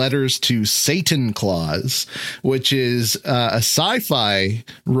Letters to Satan Claus, which is a sci-fi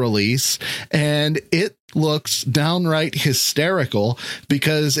release, and it looks downright hysterical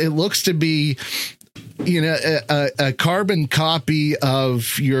because it looks to be a carbon copy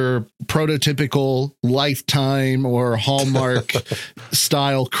of your prototypical Lifetime or Hallmark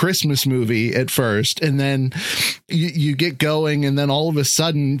style Christmas movie at first. And then you get going, and then all of a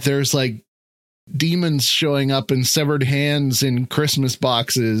sudden there's like demons showing up in severed hands in Christmas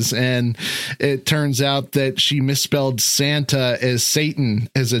boxes. And it turns out that she misspelled Santa as Satan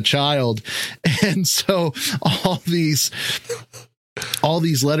as a child. And so all these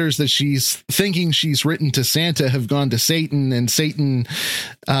letters that she's thinking she's written to Santa have gone to Satan, and Satan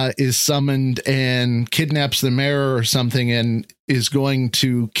is summoned and kidnaps the mayor or something and is going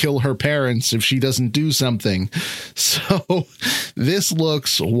to kill her parents if she doesn't do something. So this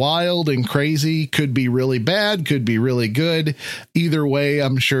looks wild and crazy. Could be really bad, could be really good. Either way,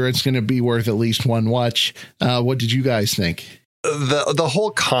 I'm sure it's going to be worth at least one watch. What did you guys think? The whole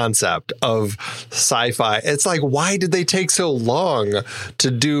concept of sci-fi, it's like, why did they take so long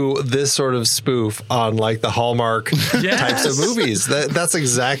to do this sort of spoof on like the Hallmark types of movies? That's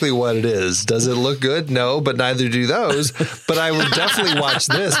exactly what it is. Does it look good? No, but neither do those. But I would definitely watch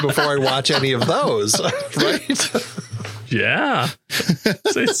this before I watch any of those, right? Yeah.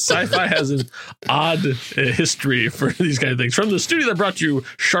 Sci-fi has an odd history for these kind of things. From the studio that brought you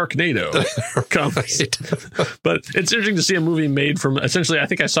Sharknado comes. But it's interesting to see a movie made from, essentially, I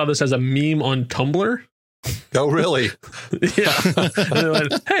think I saw this as a meme on Tumblr. Oh, really? Yeah. And they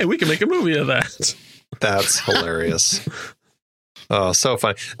went, hey, we can make a movie of that. That's hilarious. Oh, so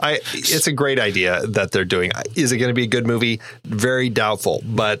fun. It's a great idea that they're doing. Is it going to be a good movie? Very doubtful,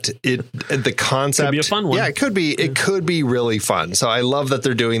 but the concept could be a fun one. Yeah, it could be. It could be really fun. So I love that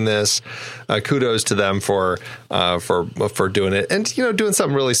they're doing this. Kudos to them for doing it, and doing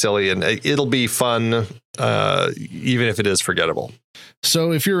something really silly, and it'll be fun, even if it is forgettable.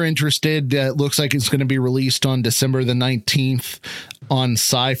 So if you're interested, it looks like it's going to be released on December the 19th on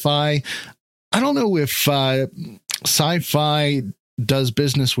Sci-Fi. I don't know if Sci-Fi does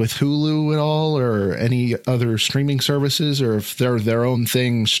business with Hulu at all or any other streaming services, or if they're their own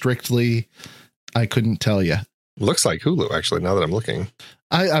thing strictly. I couldn't tell you. Looks like Hulu, actually, now that I'm looking.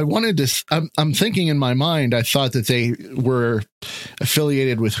 I wanted to, I'm thinking in my mind, I thought that they were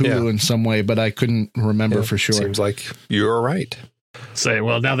affiliated with Hulu in some way, but I couldn't remember for sure. Seems like you're right. Say,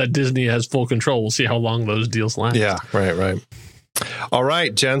 well, now that Disney has full control, we'll see how long those deals last. Yeah, right. All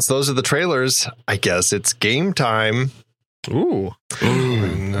right, gents, those are the trailers. I guess it's game time. Ooh.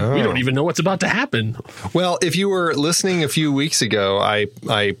 No. We don't even know what's about to happen. Well, if you were listening a few weeks ago,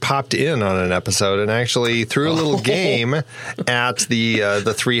 I popped in on an episode and actually threw a little game at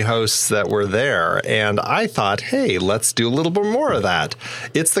the three hosts that were there. And I thought, hey, let's do a little bit more of that.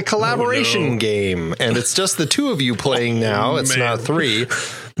 It's the collaboration game. And it's just the two of you playing now. It's not three.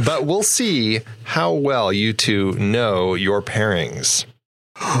 But we'll see how well you two know your pairings.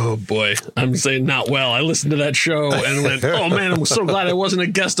 Oh, boy. I'm saying not well. I listened to that show and went, oh, man, I'm so glad I wasn't a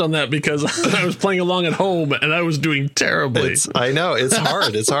guest on that because I was playing along at home and I was doing terribly. I know. It's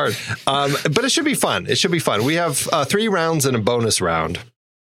hard. It's hard. But it should be fun. It should be fun. We have 3 rounds and a bonus round.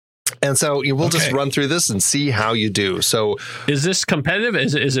 And so we'll just run through this and see how you do. So, is this competitive?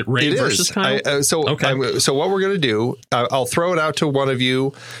 Is it Ray versus Kyle? So what we're going to do, I'll throw it out to one of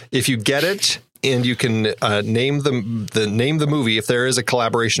you. If you get it, and you can name the movie if there is a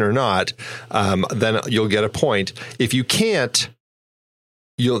collaboration or not, then you'll get a point. If you can't,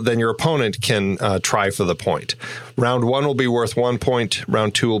 then your opponent can try for the point. Round 1 will be worth 1 point.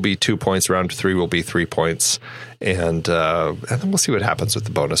 Round 2 will be 2 points. Round 3 will be 3 points. And then we'll see what happens with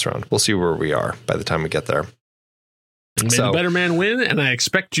the bonus round. We'll see where we are by the time we get there. May the better man win, and I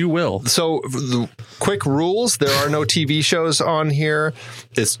expect you will. So, the quick rules, there are no TV shows on here.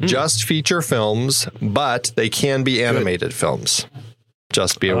 It's just feature films, but they can be animated films.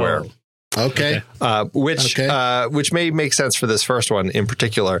 Just be aware. Okay. Which may make sense for this first one in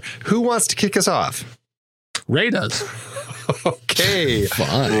particular. Who wants to kick us off? Ray does. Okay.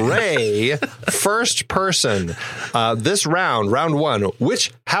 Fine. Ray, first person. This round 1,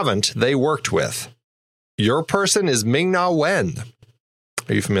 which haven't they worked with? Your person is Ming-Na Wen.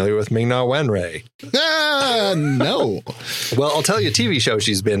 Are you familiar with Ming-Na Wen, Ray? No. Well, I'll tell you a TV show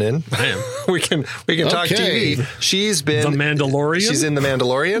she's been in. I am. we can talk TV. She's been The Mandalorian. She's in The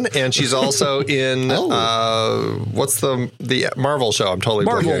Mandalorian, and she's also in what's the Marvel show? I'm totally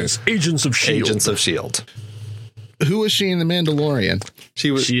Marvel's blanking. Agents of S.H.I.E.L.D. Agents of S.H.I.E.L.D. Who was she in The Mandalorian?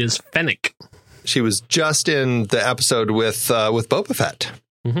 She is Fennec. She was just in the episode with Boba Fett.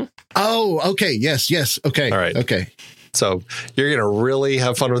 Mm-hmm. Oh, okay. Yes. Okay. All right. Okay. So you're going to really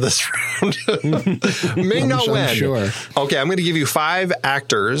have fun with this round. Ming-Na Wen. Sure. Okay, I'm going to give you 5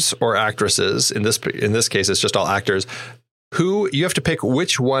 actors or actresses. In this case, it's just all actors. Who you have to pick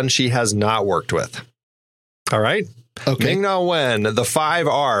which one she has not worked with. All right? Okay. Ming-Na Wen. The 5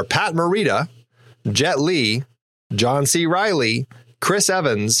 are Pat Morita, Jet Li, John C. Reilly, Chris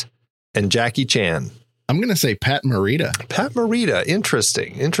Evans, and Jackie Chan. I'm going to say Pat Morita. Pat Morita.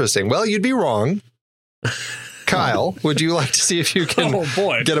 Interesting. Well, you'd be wrong. Kyle, would you like to see if you can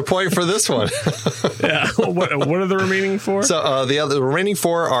get a point for this one? Yeah. What are the remaining 4? So the remaining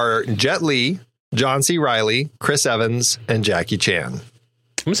 4 are Jet Li, John C. Reilly, Chris Evans, and Jackie Chan. I'm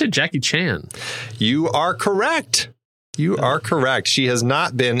going to say Jackie Chan. You are correct. You are correct. She has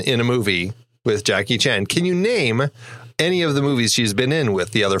not been in a movie with Jackie Chan. Can you name any of the movies she's been in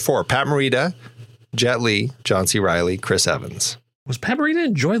with the other 4? Pat Morita, Jet Li, John C. Reilly, Chris Evans. Was Pat Morita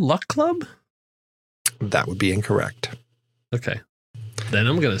in Joy Luck Club? That would be incorrect. Okay. Then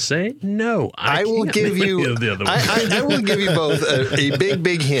I'm going to say no. I will give you I will give you both a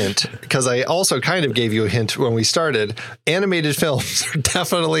big hint, because I also kind of gave you a hint when we started. Animated films are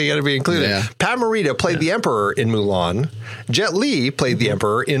definitely going to be included. Yeah. Pat Morita played the Emperor in Mulan. Jet Li played the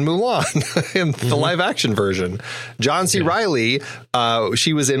Emperor in Mulan in the live action version. John C. Reilly,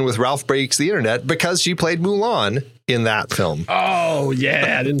 she was in with Ralph Breaks the Internet because she played Mulan in that film. Oh,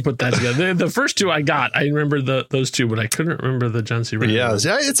 yeah. I didn't put that together. The first 2 I got. I remember those 2, but I couldn't remember the John C. Reilly. Yeah,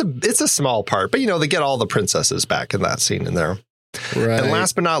 it's a small part, but they get all the princesses back in that scene in there. Right. And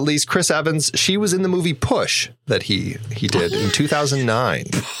last but not least, Chris Evans, she was in the movie Push that he did in 2009.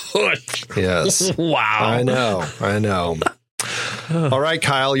 Push. Yes. Wow. I know. All right,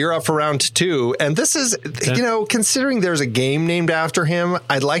 Kyle, you're up for round 2. And this is, considering there's a game named after him,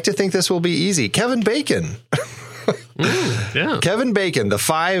 I'd like to think this will be easy. Kevin Bacon. Yeah. Kevin Bacon. The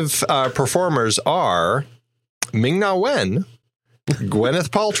 5 performers are Ming-Na Wen, Gwyneth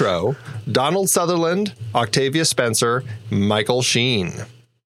Paltrow, Donald Sutherland, Octavia Spencer, Michael Sheen.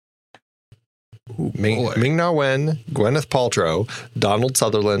 Ming-Na Wen, Gwyneth Paltrow, Donald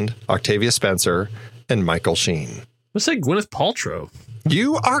Sutherland, Octavia Spencer, and Michael Sheen. Let's say Gwyneth Paltrow.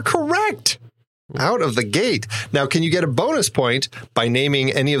 You are correct. Out of the gate. Now, can you get a bonus point by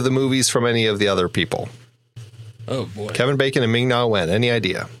naming any of the movies from any of the other people? Oh, boy. Kevin Bacon and Ming-Na Wen. Any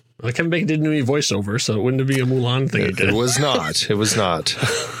idea? Well, Kevin Bacon didn't do any voiceover, so it wouldn't be a Mulan thing again. It was not. It was not.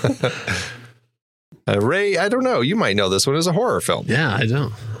 Ray, I don't know. You might know this one as a horror film. Yeah, I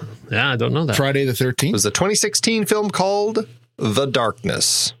don't. Yeah, I don't know that. Friday the 13th? It was a 2016 film called The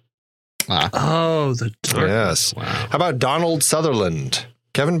Darkness. Oh, The Darkness. Yes. Wow. How about Donald Sutherland?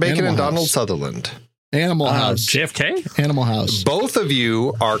 Kevin Bacon and Donald Sutherland. Animal House. JFK? Animal House. Both of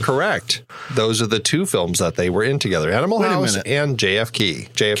you are correct. Those are the 2 films that they were in together. Animal House and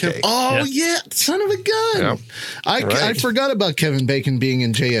JFK. Oh, yeah. Son of a gun. Yeah. I forgot about Kevin Bacon being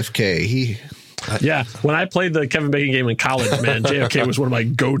in JFK. Yeah, when I played the Kevin Bacon game in college, man, JFK was one of my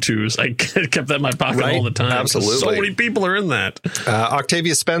go-tos. I kept that in my pocket all the time. Absolutely. So many people are in that.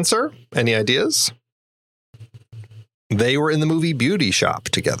 Octavia Spencer, any ideas? They were in the movie Beauty Shop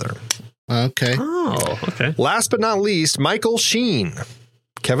together. Okay. Oh, okay. Last but not least, Michael Sheen.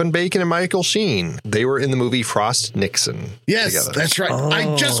 Kevin Bacon and Michael Sheen. They were in the movie Frost Nixon. Yes, together. that's right.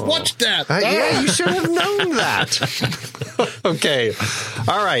 I just watched that. Yeah, you should have known that. Okay.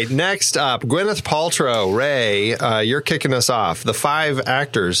 All right. Next up, Gwyneth Paltrow. Ray, you're kicking us off. The 5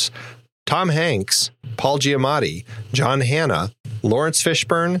 actors: Tom Hanks, Paul Giamatti, John Hannah, Lawrence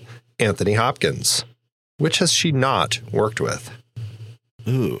Fishburne, Anthony Hopkins. Which has she not worked with?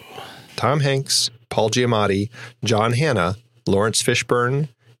 Ooh. Tom Hanks, Paul Giamatti, John Hannah, Lawrence Fishburne,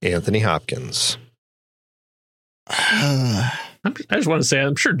 Anthony Hopkins. I just want to say,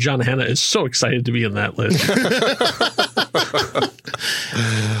 I'm sure John Hannah is so excited to be in that list.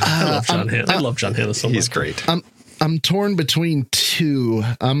 I love John Hannah so much. He's great. I'm torn between 2.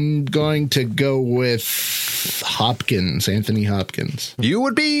 I'm going to go with Anthony Hopkins. You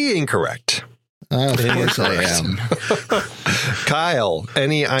would be incorrect. Of course I am. Kyle,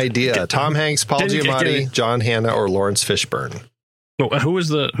 any idea? Tom Hanks, Paul Giamatti, John Hannah, or Lawrence Fishburne? Oh, who was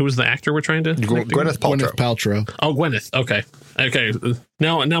the actor we're trying to? Gwyneth Paltrow. Oh, Gwyneth. Okay.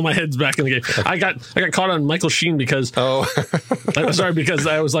 Now my head's back in the game. I got caught on Michael Sheen because because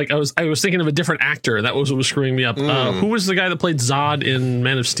I was thinking of a different actor. That was what was screwing me up. Who was the guy that played Zod in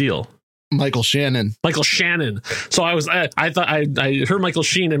Man of Steel? Michael Shannon. So I thought I heard Michael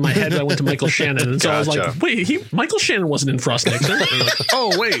Sheen in my head. I went to Michael Shannon, and so I was like, wait, Michael Shannon wasn't in Frost Nixon.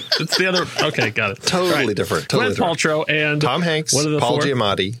 Oh wait, it's the other. Okay, got it. Totally different. Gwyneth Paltrow and Tom Hanks, Paul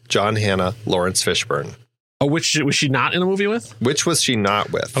Giamatti, John Hannah, Lawrence Fishburne. Oh, which was she not in a movie with? Which was she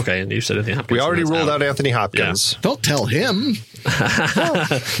not with? Okay, and you said Anthony Hopkins. We already ruled out Anthony Hopkins. Yeah. Don't tell him.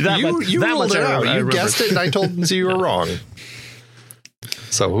 You ruled it out. You guessed it, and I told you you were wrong.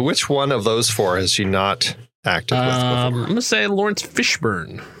 So which one of those 4 has she not acted with before? I'm going to say Lawrence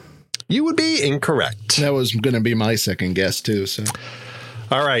Fishburne. You would be incorrect. That was going to be my second guess, too. So,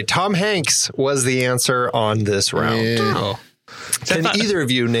 all right. Tom Hanks was the answer on this round. Yeah. Oh. Can either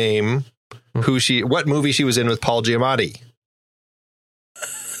of you name what movie she was in with Paul Giamatti?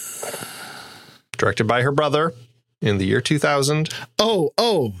 Directed by her brother in the year 2000.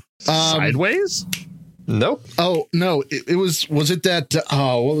 Sideways? Nope. Oh no! It was it that?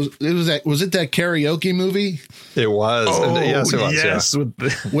 Was it that karaoke movie? It was. Oh, yes, it was. Yes,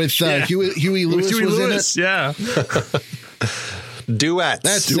 Yeah. With Huey Lewis was Lewis, in it. Yeah. Duets.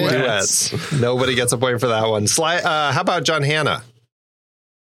 That's Duets. Nobody gets a point for that one. How about John Hannah?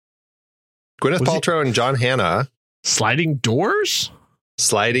 Gwyneth Paltrow and John Hannah. Sliding Doors?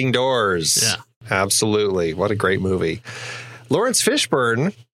 Sliding Doors. Yeah. Absolutely. What a great movie. Lawrence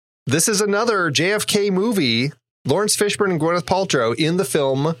Fishburne. This is another JFK movie. Lawrence Fishburne and Gwyneth Paltrow in the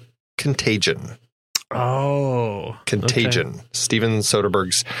film Contagion. Oh, Contagion. Okay. Steven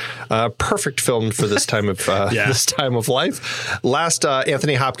Soderbergh's perfect film for this time of this time of life. Last,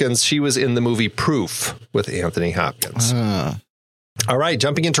 Anthony Hopkins. She was in the movie Proof with Anthony Hopkins. All right,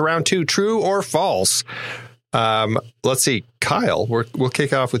 jumping into round 2. True or false? Let's see, Kyle. We'll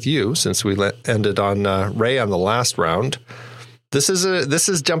kick off with you since we ended on Ray on the last round. This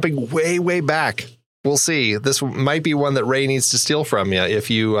is jumping way back. We'll see. This might be one that Ray needs to steal from you if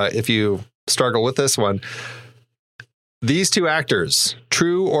you struggle with this one. These 2 actors,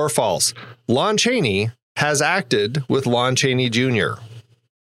 true or false? Lon Chaney has acted with Lon Chaney Jr.?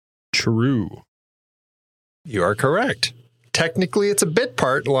 True. You are correct. Technically, it's a bit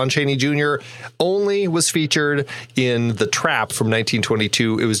part. Lon Chaney Jr. only was featured in The Trap from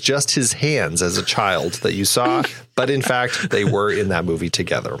 1922. It was just his hands as a child that you saw, but in fact, they were in that movie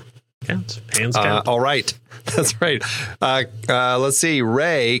together. Counts. Hands count. All right. That's right. Let's see.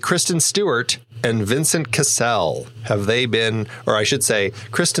 Ray, Kristen Stewart, and Vincent Cassell. Have they been, or I should say,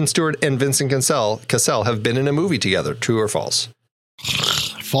 Kristen Stewart and Vincent Cassell have been in a movie together. True or false?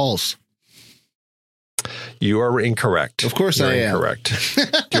 False. You are incorrect. Of course I am. Incorrect.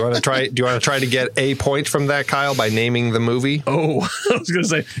 Do you want to try to get a point from that, Kyle, by naming the movie? Oh, I was going to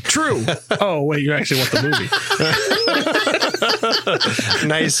say true. Oh, wait, you actually want the movie.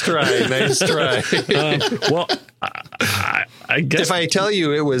 Nice try. Nice try. Well, I guess if I tell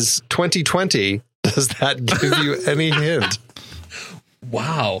you it was 2020, does that give you any hint?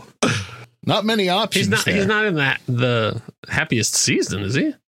 Wow. Not many options. He's not in the happiest season, is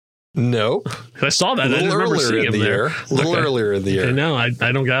he? No. I saw that. I didn't remember seeing him there. A little earlier in the year. No, I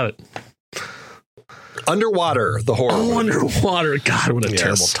don't got it. Underwater, the horror. Oh, movie. Underwater. God, what a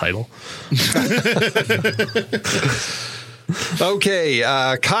terrible title. Okay,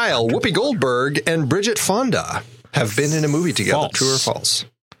 Kyle, Whoopi Goldberg and Bridget Fonda have been in a movie together. False. True or false?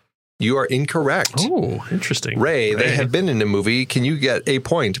 You are incorrect. Oh, interesting. Ray, they have been in a movie. Can you get a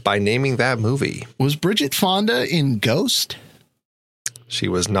point by naming that movie? Was Bridget Fonda in Ghost? She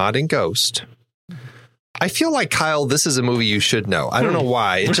was not in Ghost. I feel like, Kyle, this is a movie you should know. I don't know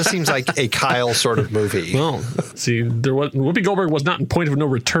why. It just seems like a Kyle sort of movie. Well, see, Whoopi Goldberg was not in Point of No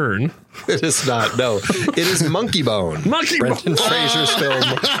Return. It is not. No, it is Monkey Bone. Brendan Fraser's film,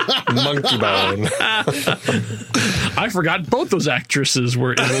 Monkey Bone. I forgot both those actresses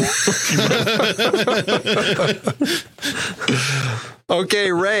were in Monkey Bone.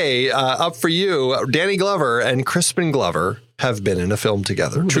 Okay, Ray, up for you. Danny Glover and Crispin Glover have been in a film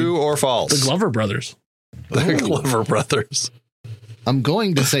together. True or false? The Glover brothers. The Glover brothers. I'm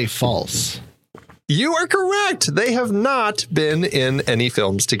going to say false. You are correct. They have not been in any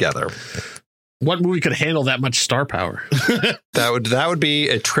films together. What movie could handle that much star power? That would be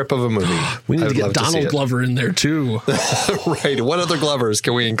a trip of a movie. We need to get Donald Glover in there too. Right. What other Glovers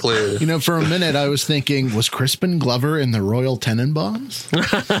can we include? You know, for a minute I was thinking, was Crispin Glover in the Royal Tenenbaums?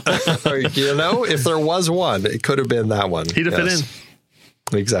 You know, if there was one, it could have been that one. He'd have fit in.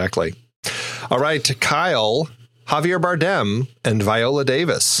 Exactly. All right, Kyle, Javier Bardem and Viola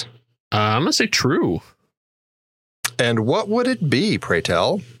Davis. I'm going to say true. And what would it be, pray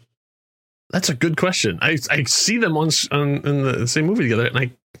tell? That's a good question. I see them in the same movie together,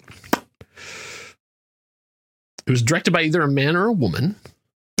 and it was directed by either a man or a woman.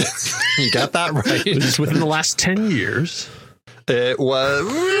 You got that right. It was within the last 10 years. It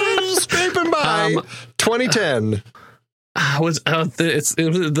was scraping by 2010. It's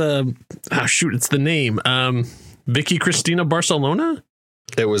the name. Vicky Cristina Barcelona?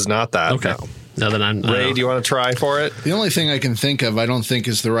 It was not that. Okay. No. Now that I'm Ray, do you want to try for it? The only thing I can think of, I don't think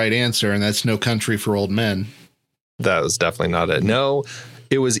is the right answer, and that's No Country for Old Men. That was definitely not it. No,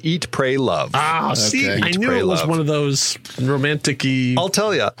 it was Eat, Pray, Love. Ah, see, Okay. I knew it was one of those romantic-y. I'll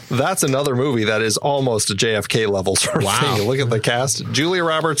tell you, that's another movie that is almost a JFK level sort of Wow. thing. Look at the cast. Julia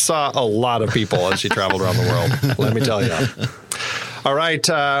Roberts saw a lot of people as she traveled around the world. Let me tell you. All right,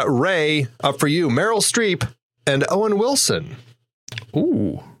 Ray, up for you. Meryl Streep and Owen Wilson.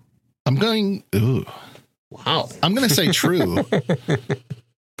 Ooh. I'm going to say true.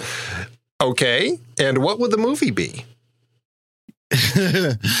 Okay, and what would the movie be?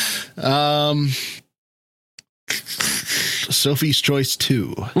 Sophie's Choice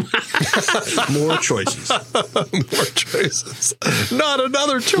 2. More choices. More choices. Not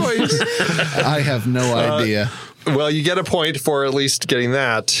another choice. I have no idea. Well, you get a point for at least getting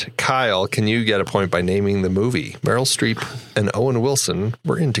that. Kyle, can you get a point by naming the movie? Meryl Streep and Owen Wilson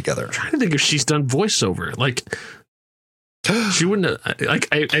were in together. I'm trying to think if she's done voiceover. Like, she wouldn't have, like,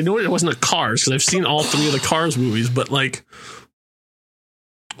 I know it wasn't a Cars because I've seen all three of the Cars movies, but like,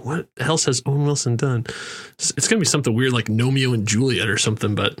 what else has Owen Wilson done? It's going to be something weird like Romeo and Juliet or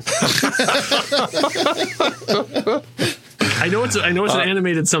something, but I know it's an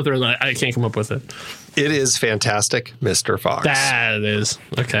animated something that I can't come up with it. It is Fantastic Mr. Fox. That is.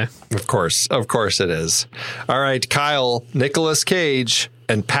 Okay. Of course it is. All right, Kyle, Nicolas Cage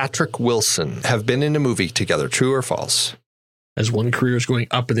and Patrick Wilson have been in a movie together. True or false? As one career is going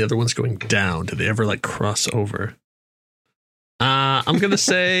up and the other one's going down, do they ever like cross over? I'm going to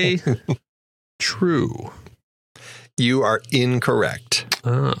say true. You are incorrect.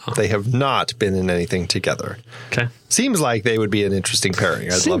 Oh. They have not been in anything together. Okay. Seems like they would be an interesting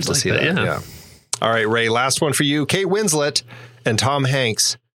pairing. I'd love to like see that. that, yeah. All right, Ray, last one for you. Kate Winslet and Tom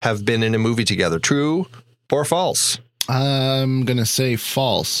Hanks have been in a movie together. True or false? I'm going to say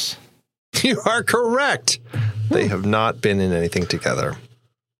false. You are correct. They have not been in anything together.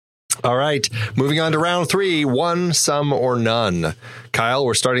 All right, moving on to round 3, one, some, or none. Kyle,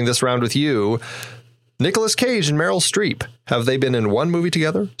 we're starting this round with you. Nicolas Cage and Meryl Streep, have they been in one movie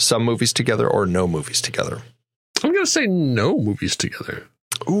together, some movies together, or no movies together? I'm going to say no movies together.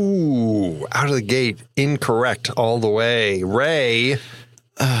 Ooh, out of the gate, incorrect all the way. Ray.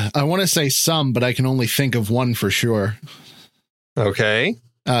 I want to say some, but I can only think of one for sure. Okay.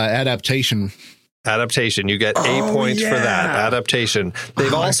 Adaptation. Adaptation. You get a point for that. Adaptation.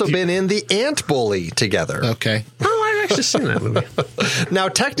 They've also been in The Ant Bully together. Okay. I've actually seen that movie. Now,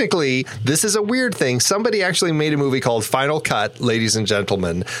 technically, this is a weird thing. Somebody actually made a movie called Final Cut, ladies and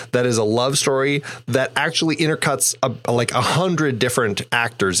gentlemen, that is a love story that actually intercuts like 100 different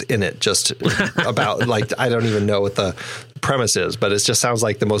actors in it. Just about like, I don't even know what the premise is, but it just sounds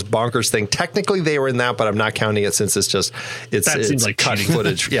like the most bonkers thing. Technically, they were in that, but I'm not counting it since it's seems like cut cheating.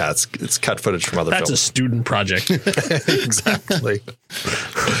 footage. Yeah, it's cut footage from other That's films. a student project. Exactly.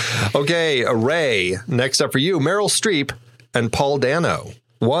 Okay, Ray, next up for you, Meryl Streep and Paul Dano.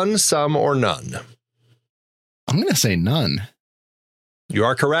 One, some, or none? I'm going to say none. You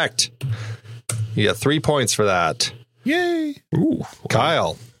are correct. You get 3 points for that. Yay. Ooh.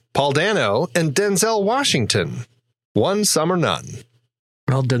 Kyle, Paul Dano and Denzel Washington. One, some, or none?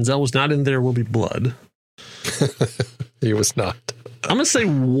 Well, Denzel was not in There Will Be Blood. He was not. I'm going to say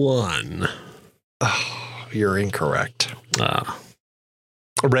one. Oh, you're incorrect. Ah.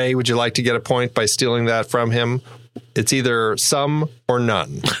 Ray, would you like to get a point by stealing that from him? It's either some or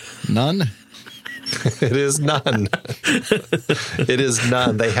none. None? It is none. It is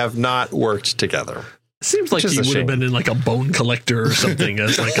none. They have not worked together. Seems like Which is he a would have shame. been in like a bone collector or something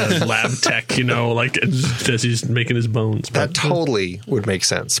as like a lab tech, you know, like as he's making his bones. That totally would make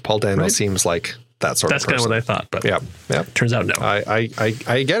sense. Paul Dano Right? seems like that sort That's of person. kind of what I thought, but Yeah. turns out no. I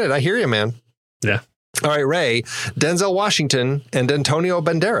get it. I hear you, man. Yeah. All right, Ray, Denzel Washington and Antonio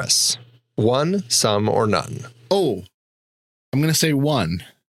Banderas. One, some, or none? Oh, I'm going to say one.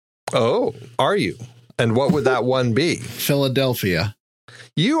 Oh, are you? And what would that one be? Philadelphia.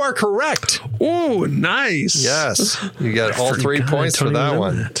 You are correct. Oh, nice. Yes. You get I all 3 forgot points for Antonio that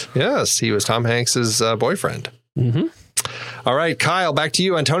was in one. that. Yes, he was Tom Hanks's boyfriend. Mm-hmm. All right, Kyle, back to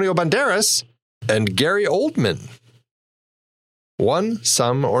you. Antonio Banderas and Gary Oldman. One,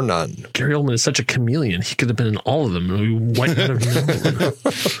 some, or none? Gary Oldman is such a chameleon. He could have been in all of them. And we might not have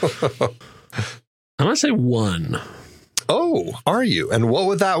known. I'm going to say one. Oh, are you? And what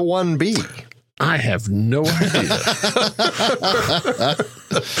would that one be? I have no idea.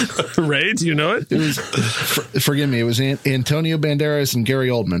 Ray, do you know it? It was, forgive me, it was Antonio Banderas and Gary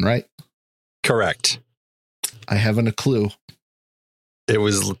Oldman, right? Correct. I haven't a clue. It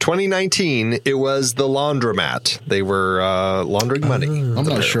was 2019. It was The Laundromat. They were laundering money. I'm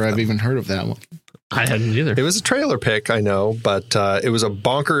not sure I've even heard of that one. I hadn't either. It was a trailer pick, I know, but it was a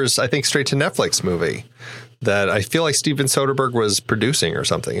bonkers, I think, straight to Netflix movie that I feel like Steven Soderbergh was producing or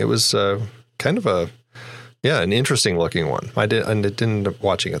something. It was kind of an interesting looking one. I didn't end up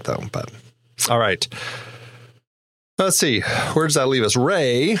watching it though, but all right. Let's see. Where does that leave us?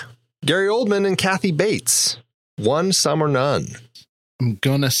 Ray, Gary Oldman, and Kathy Bates. One, some, or none? I'm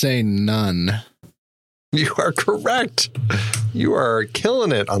going to say none. You are correct. You are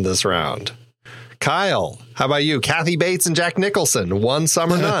killing it on this round. Kyle, how about you? Kathy Bates and Jack Nicholson. One,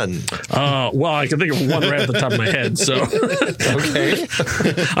 some, or none? Well, I can think of one right off the top of my head. So Okay.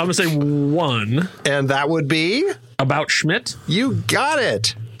 I'm going to say one. And that would be? About Schmidt. You got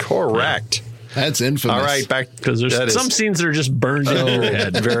it. Correct. That's infamous. All right, back Because there's that is- some scenes that are just burned into your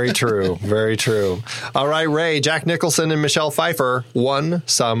head. Very true. Very true. All right, Ray, Jack Nicholson and Michelle Pfeiffer. One,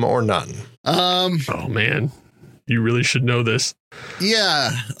 some, or none? Oh, man. You really should know this.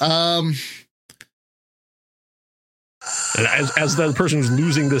 Yeah. And as the person who's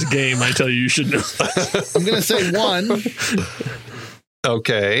losing this game, I tell you, you should know. I'm going to say one,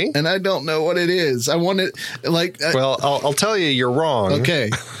 Okay. and I don't know what it is. I want it like, Well, I'll tell you you're wrong. okay.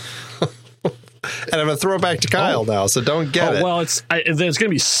 And I'm going to throw it back to Kyle now, so don't get it. Well, there's going to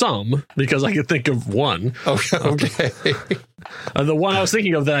be some because I could think of one. Okay. The one I was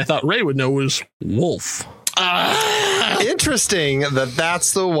thinking of that I thought Ray would know was Wolf. Interesting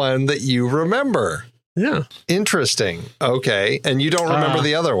that's the one that you remember. Yeah. Interesting. Okay. And you don't remember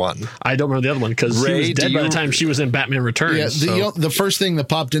the other one? I don't remember the other one because he was Ray, dead by the time she was in Batman Returns. Yeah, the first thing that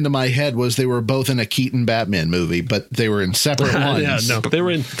popped into my head was they were both in a Keaton Batman movie, but they were in separate ones. Yeah, no, they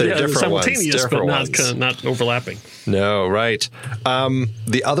were in different simultaneous, ones, but not overlapping. No, right.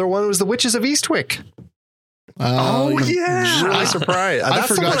 The other one was The Witches of Eastwick. Oh, yeah. Really surprised. I That's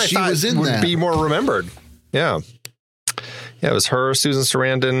the forgot one she thought was in would that. be more remembered. Yeah. Yeah, it was her, Susan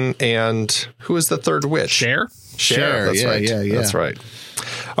Sarandon, and who was the third witch? Cher. That's right. Yeah. That's right.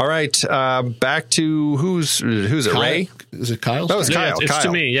 All right. Back to who's it? Kyle? Ray? Is it Kyle? That was Yeah, Kyle. it's Kyle.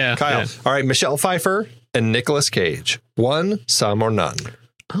 to me, yeah. Kyle. Yeah. All right. Michelle Pfeiffer and Nicolas Cage. One, some, or none.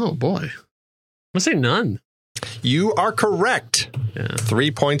 Oh, boy. I'm going to say none. You are correct. Yeah.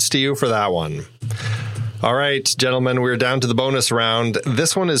 3 points to you for that one. All right, gentlemen, we're down to the bonus round.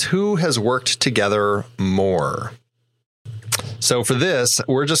 This one is who has worked together more. So for this,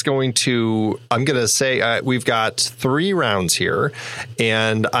 we're just I'm going to say we've got 3 rounds here,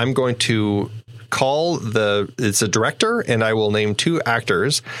 and I'm going to call it's a director, and I will name 2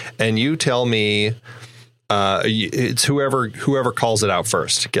 actors, and you tell me, it's whoever calls it out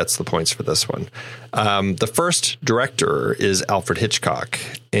first gets the points for this one. The first director is Alfred Hitchcock,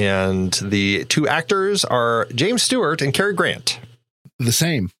 and the 2 actors are James Stewart and Cary Grant. The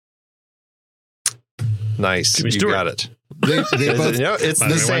same. Nice. Jimmy You Stewart. got it. They both, It's By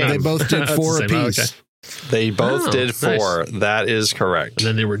the the way, why same. not? they both did That's 4 the same. apiece. Okay. They both did 4. nice. That is correct. And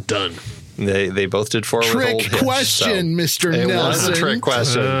then they were done. They both did 4 with old Trick Hitch, question, Mr. It Nelson. was a trick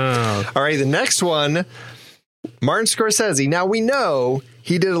question. Oh. All right, the next one, Martin Scorsese. Now we know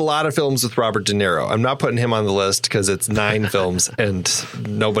he did a lot of films with Robert De Niro. I'm not putting him on the list because it's 9 films and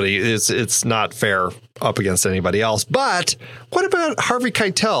it's not fair up against anybody else. But what about Harvey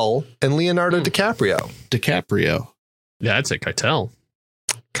Keitel and Leonardo DiCaprio? DiCaprio. Yeah, I'd say Keitel.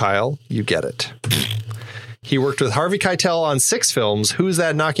 Kyle, you get it. He worked with Harvey Keitel on 6 films. Who's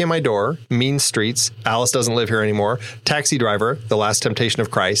That Knocking on My Door? Mean Streets, Alice Doesn't Live Here Anymore, Taxi Driver, The Last Temptation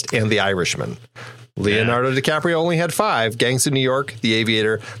of Christ, and The Irishman. Leonardo DiCaprio only had 5: Gangs of New York, The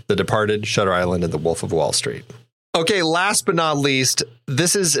Aviator, The Departed, Shutter Island, and The Wolf of Wall Street. Okay, last but not least,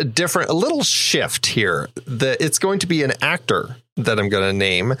 this is a little shift here. It's going to be an actor that I'm going to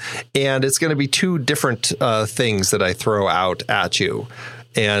name, and it's going to be 2 different things that I throw out at you.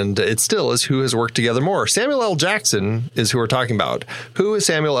 And it still is who has worked together more. Samuel L. Jackson is who we're talking about. Who has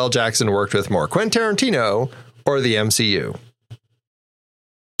Samuel L. Jackson worked with more? Quentin Tarantino or the MCU?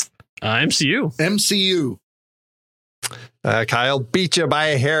 MCU. MCU. Kyle beat you by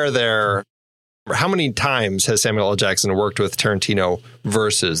a hair there. How many times has Samuel L. Jackson worked with Tarantino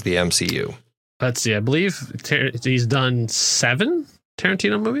versus the MCU? Let's see. I believe he's done 7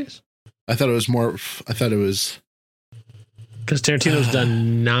 Tarantino movies. I thought it was Because Tarantino's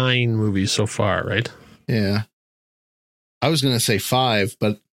done 9 movies so far, right? yeah. I was going to say 5,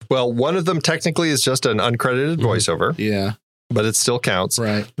 but Well, one of them technically is just an uncredited voiceover, yeah, but it still counts.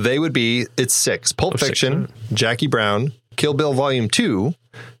 right. It's 6. Pulp 6, Fiction, Jackie Brown, Kill Bill Volume 2,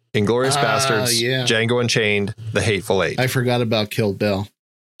 Inglourious Bastards, yeah. Django Unchained, The Hateful Eight. I forgot about Kill Bill.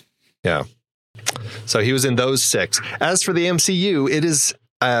 Yeah. So he was in those 6. As for the MCU, it is,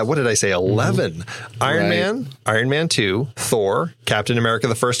 what did I say? 11. Iron Right. Man, Iron Man 2, Thor, Captain America,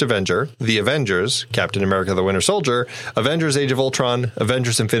 the First Avenger, The Avengers, Captain America, the Winter Soldier, Avengers Age of Ultron,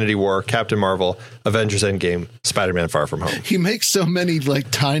 Avengers Infinity War, Captain Marvel, Avengers Endgame, Spider-Man Far From Home. He makes so many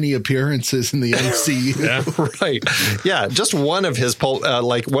tiny appearances in the MCU. Yeah. Right. Yeah. Just one of his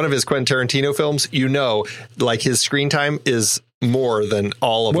one of his Quentin Tarantino films, his screen time is more than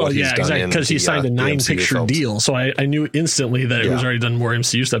all of what he's done. Exactly. Because he signed a 9-picture films. deal. So I knew instantly that it was already done more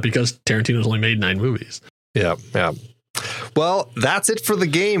MCU stuff because Tarantino's only made 9 movies. Yeah. Yeah. Well, that's it for the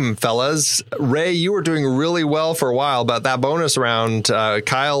game, fellas. Ray, you were doing really well for a while, but that bonus round,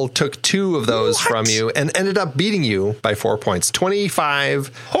 Kyle took 2 of those from you and ended up beating you by 4 points,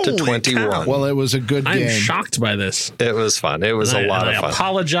 25 to 21. cow. Well, it was a good I'm game. shocked by this. It was fun. It was a lot of I fun.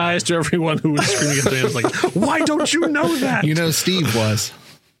 apologize to everyone who was screaming at me. I was like, why don't you know that? You know, Steve was.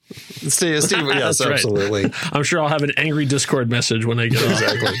 Steve, yes, That's right. absolutely. I'm sure I'll have an angry Discord message when I get off.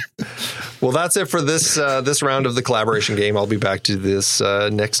 Exactly. Well, that's it for this this round of the collaboration game. I'll be back to this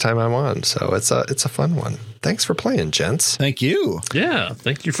next time I'm on. So it's a fun one. Thanks for playing, gents. Thank you. Yeah.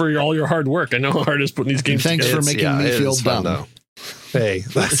 Thank you for all your hard work. I know how hard it is putting these games Thanks together. for making me it feel is fun, dumb. though. Hey,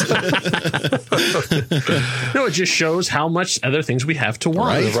 that's No, it just shows how much other things we have to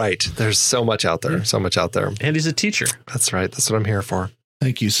watch. right. There's so much out there. So much out there. And he's a teacher. That's right. That's what I'm here for.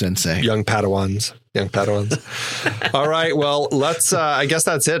 Thank you, Sensei. Young Padawans. All right. Well, let's, I guess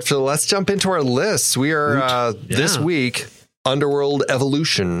that's it. So let's jump into our lists. We are this week, Underworld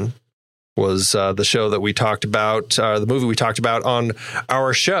Evolution was the show that we talked about, the movie we talked about on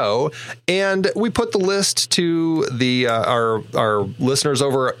our show. And we put the list to the our listeners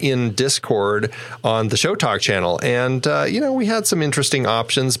over in Discord on the Show Talk channel. And, we had some interesting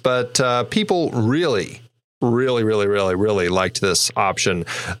options, but people really liked this option.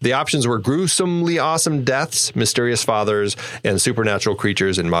 The options were gruesomely awesome deaths, mysterious fathers, and supernatural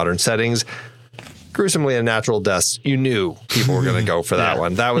creatures in modern settings. Gruesomely unnatural deaths. You knew people were going to go for that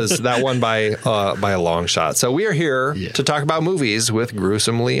one. That won by a long shot. So we are here to talk about movies with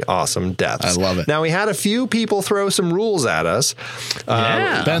gruesomely awesome deaths. I love it. Now, we had a few people throw some rules at us.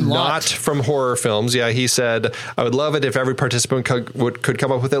 Ben not from horror films. Yeah, he said, I would love it if every participant could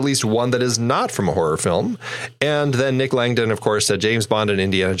come up with at least one that is not from a horror film. And then Nick Langdon, of course, said James Bond and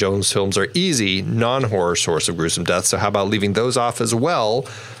Indiana Jones films are easy, non-horror source of gruesome death. So how about leaving those off as well?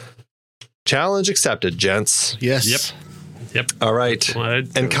 Challenge accepted, gents. Yes. Yep. All right.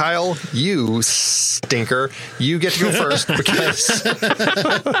 And Kyle, you stinker, you get to go first because.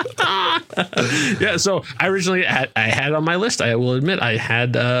 Yeah. So I originally had on my list. I will admit I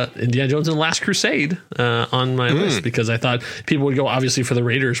had Indiana Jones and the Last Crusade on my list because I thought people would go obviously for the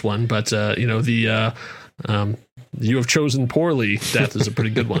Raiders one, but you have chosen poorly. Death is a pretty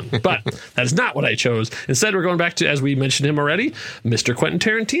good one, but that is not what I chose. Instead, we're going back to, as we mentioned him already, Mr. Quentin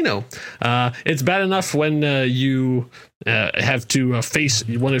Tarantino. It's bad enough when you have to face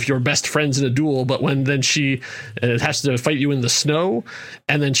one of your best friends in a duel, but when then she has to fight you in the snow,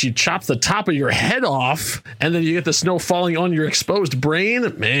 and then she chops the top of your head off, and then you get the snow falling on your exposed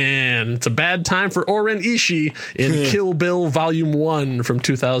brain. Man, it's a bad time for Oren Ishii in Kill Bill Volume 1 from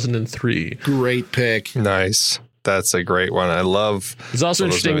 2003. Great pick. Nice. That's a great one. I love. It's also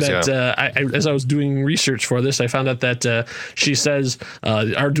interesting that as I was doing research for this, I found out that she says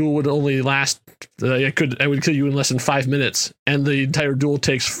our duel would only last. I would kill you in less than 5 minutes, and the entire duel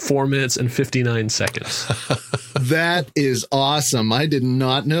takes 4 minutes and 59 seconds. That is awesome. I did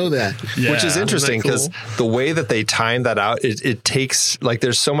not know that. Yeah, which is interesting because the way that they time that out, it takes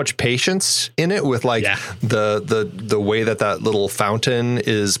there's so much patience in it with the way that little fountain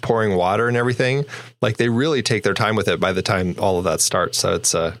is pouring water and everything. Like they really take their time with it by the time all of that starts. So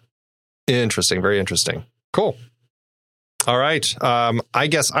it's interesting, very interesting. Cool. All right. I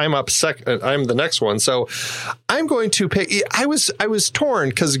guess I'm up second. I'm the next one. So I'm going to pick. I was torn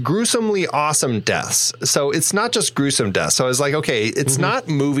because gruesomely awesome deaths. So it's not just gruesome deaths. So I was like, okay, it's not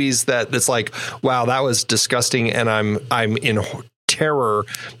movies that it's like, wow, that was disgusting, and I'm in terror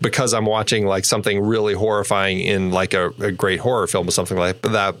because I'm watching something really horrifying in a great horror film or something like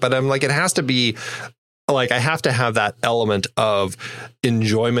that. But I'm like, it has to be. I have to have that element of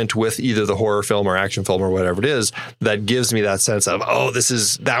enjoyment with either the horror film or action film or whatever it is that gives me that sense of,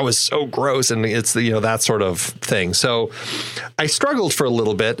 that was so gross. And it's that sort of thing. So I struggled for a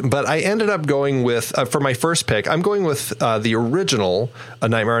little bit, but I ended up going with, for my first pick, I'm going with the original A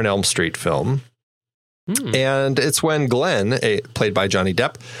Nightmare on Elm Street film. And it's when Glenn, played by Johnny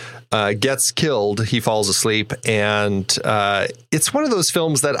Depp, gets killed. He falls asleep. And it's one of those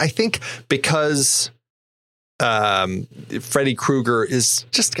films that I think because Freddy Krueger is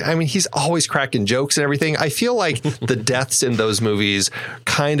just, he's always cracking jokes and everything. I feel like the deaths in those movies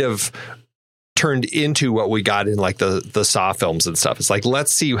kind of turned into what we got in the Saw films and stuff. It's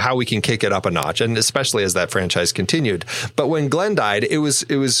let's see how we can kick it up a notch. And especially as that franchise continued. But when Glenn died, it was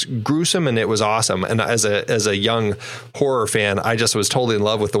gruesome and it was awesome. And as a young horror fan, I just was totally in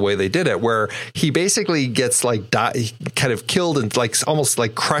love with the way they did it, where he basically gets kind of killed and almost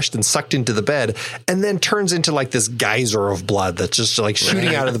crushed and sucked into the bed, and then turns into this geyser of blood that's just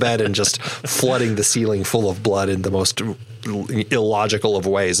shooting out of the bed and just flooding the ceiling full of blood in the most illogical of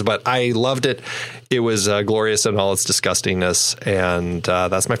ways. But I loved it. It was glorious in all its disgustingness. And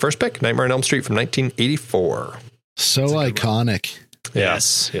that's my first pick, Nightmare on Elm Street from 1984. So iconic.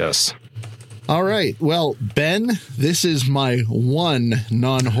 Yes. All right. Well, Ben, this is my one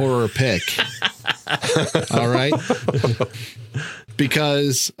non-horror pick. All right.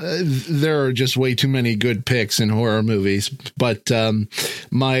 Because there are just way too many good picks in horror movies. But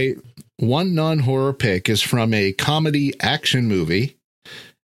my one non-horror pick is from a comedy action movie.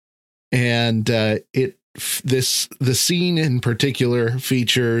 And the scene in particular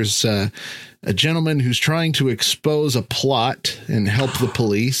features a gentleman who's trying to expose a plot and help the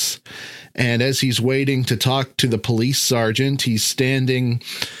police. And as he's waiting to talk to the police sergeant, he's standing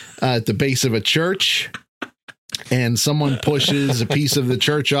at the base of a church, and someone pushes a piece of the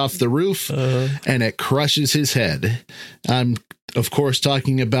church off the roof, and it crushes his head. I'm, of course,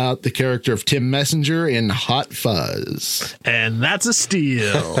 talking about the character of Tim Messenger in Hot Fuzz. And that's a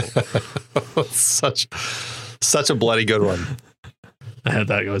steal. Such a bloody good one. I had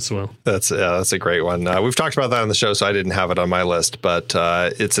that as well. That's a great one. We've talked about that on the show, so I didn't have it on my list, but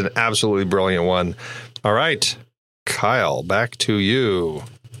it's an absolutely brilliant one. All right, Kyle, back to you.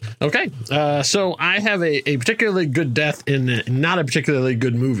 Okay, so I have a particularly good death in not a particularly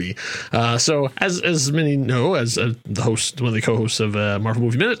good movie. So as many know, as the host, one of the co-hosts of Marvel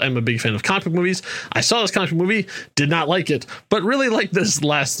Movie Minute, I'm a big fan of comic book movies. I saw this comic book movie, did not like it, but really liked this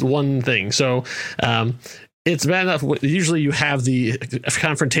last one thing. So it's bad enough. Usually you have the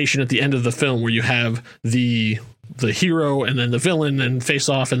confrontation at the end of the film where you have the hero and then the villain and face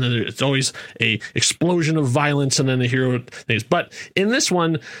off, and then it's always a explosion of violence and then the hero things. But in this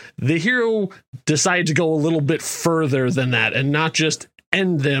one, the hero decided to go a little bit further than that and not just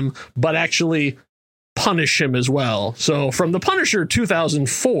end them, but actually punish him as well. So from The Punisher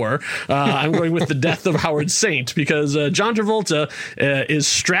 2004, I'm going with the death of Howard Saint, because John Travolta is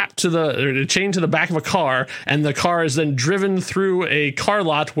strapped to chained to the back of a car, and the car is then driven through a car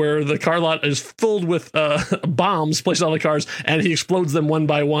lot where the car lot is filled with bombs placed on the cars, and he explodes them one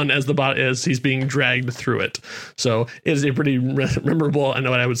by one as he's being dragged through it. So it is a pretty memorable, and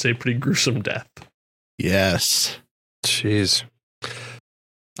what I would say pretty gruesome death. Yes. Jeez.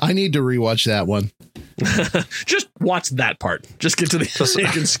 I need to rewatch that one. Just watch that part. Just get to the. You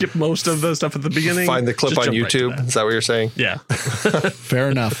can skip most of the stuff at the beginning. Find the clip on YouTube. Is that what you're saying? Yeah. Fair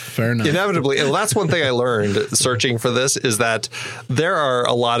enough. Inevitably, and that's one thing I learned searching for this, is that there are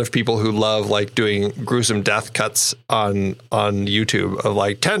a lot of people who love like doing gruesome death cuts on YouTube of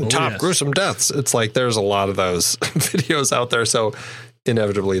like 10 top gruesome deaths. It's like there's a lot of those videos out there. So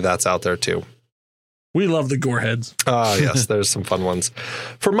inevitably that's out there too. We love the gore heads. Yes, there's some fun ones.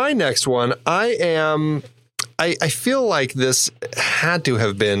 For my next one, I feel like this had to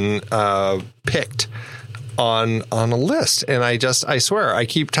have been picked on a list. And I swear, I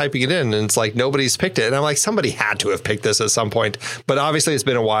keep typing it in and it's like nobody's picked it. And I'm like, somebody had to have picked this at some point. But obviously it's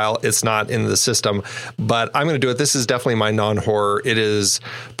been a while. It's not in the system. But I'm going to do it. This is definitely my non-horror. It is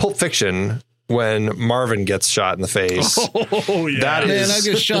Pulp Fiction, when Marvin gets shot in the face. Oh, yeah. I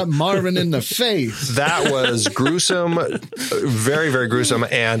just shot Marvin in the face. That was gruesome, very, very gruesome.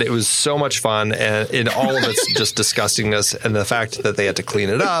 And it was so much fun. And in all of its just disgustingness, and the fact that they had to clean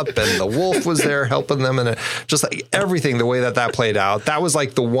it up, and the wolf was there helping them, and just like everything, the way that played out. That was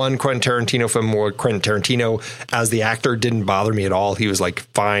like the one Quentin Tarantino film where Quentin Tarantino, as the actor, didn't bother me at all. He was like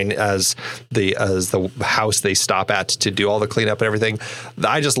fine as the house they stop at to do all the cleanup and everything.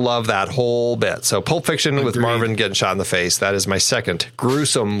 I just love that whole bit. So Pulp Fiction with Marvin getting shot in the face. That is my second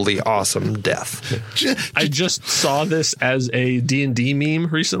gruesomely awesome death. I just saw this as a D&D meme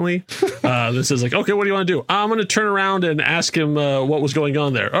recently. This is like, okay, what do you want to do? I'm going to turn around and ask him what was going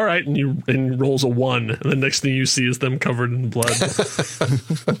on there. All right. And he rolls a 1. And the next thing you see is them covered in blood.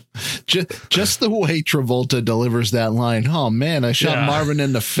 just the way Travolta delivers that line. Oh man, I shot Marvin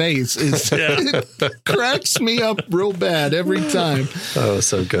in the face. It cracks me up real bad every time. Oh,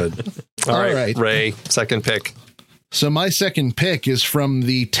 so good. All right, Ray, second pick. So my second pick is from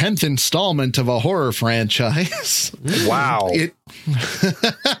the 10th installment of a horror franchise. Wow.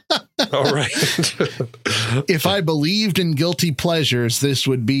 All right. If I believed in guilty pleasures, this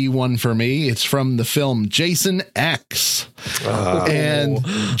would be one for me. It's from the film Jason X. And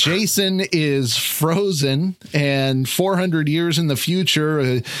Jason is frozen, and 400 years in the future,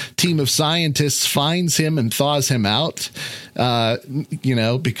 a team of scientists finds him and thaws him out,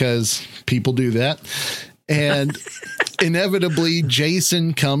 because people do that. And inevitably,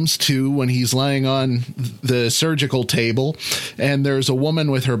 Jason comes to when he's lying on the surgical table, and there's a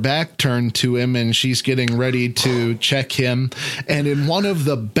woman with her back turned to him, and she's getting ready to check him. And in one of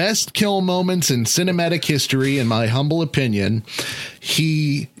the best kill moments in cinematic history, in my humble opinion,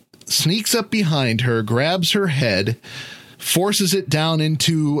 he sneaks up behind her, grabs her head, forces it down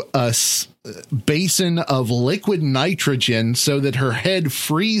into a basin of liquid nitrogen so that her head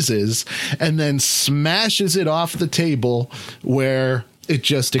freezes, and then smashes it off the table where it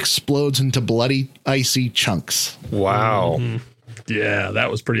just explodes into bloody, icy chunks. Wow. Mm-hmm. Yeah,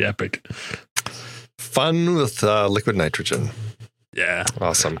 that was pretty epic. Fun with liquid nitrogen. Yeah.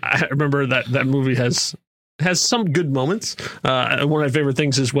 Awesome. I remember that movie has some good moments. One of my favorite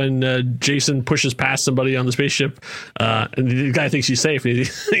things is when Jason pushes past somebody on the spaceship, and the guy thinks he's safe. And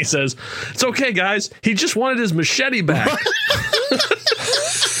he says, "It's okay, guys. He just wanted his machete back."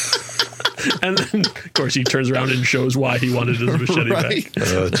 And then, of course, he turns around and shows why he wanted his machete back.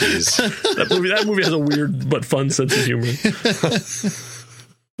 Oh, jeez. That movie has a weird but fun sense of humor.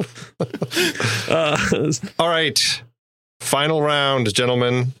 All right. Final round,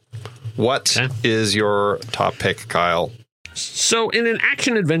 gentlemen. What is your top pick, Kyle? So in an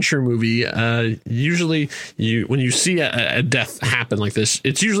action adventure movie, usually when you see a death happen like this,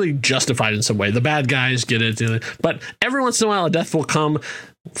 it's usually justified in some way. The bad guys get it, but every once in a while a death will come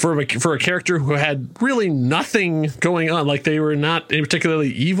for a character who had really nothing going on, like they were not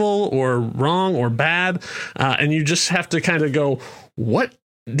particularly evil or wrong or bad, and you just have to kind of go, what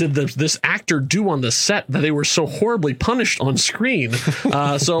did this actor do on the set that they were so horribly punished on screen?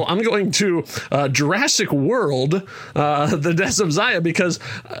 So I'm going to Jurassic World, The Deaths of Zaya, because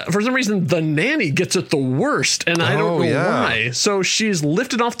for some reason the nanny gets it the worst, and I don't know why. So she's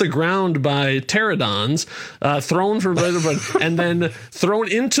lifted off the ground by pterodons, thrown from and then thrown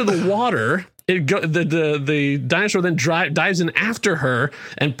into the water. The dinosaur then dives in after her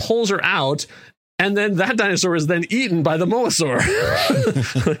and pulls her out. And then that dinosaur is then eaten by the mosasaur.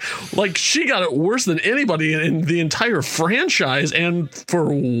 Like, she got it worse than anybody in the entire franchise. And for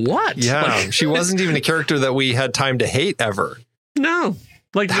what? Yeah, like, she wasn't even a character that we had time to hate ever. No.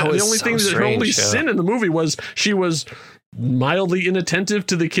 Like, the only thing that her only sin in the movie was she was mildly inattentive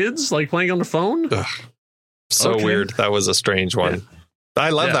to the kids, like playing on the phone. Ugh. So weird. That was a strange one. Yeah.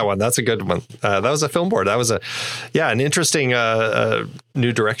 I love that one. That's a good one. That was a film board. That was an interesting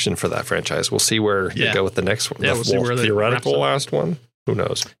new direction for that franchise. We'll see where they go with the next one. Yeah, we'll see where the theoretical last one. Who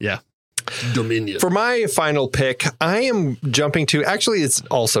knows? Yeah. Dominion. For my final pick, I am jumping to, actually, it's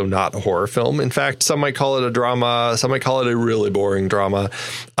also not a horror film. In fact, some might call it a drama. Some might call it a really boring drama.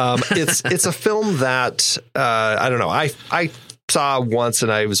 It's a film that, I don't know. I saw once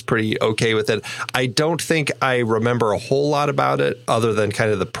and I was pretty okay with it. I don't think I remember a whole lot about it other than kind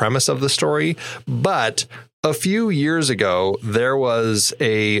of the premise of the story. But a few years ago, there was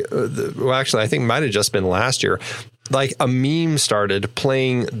actually, I think it might have just been last year, like a meme started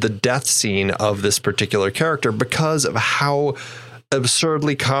playing the death scene of this particular character because of how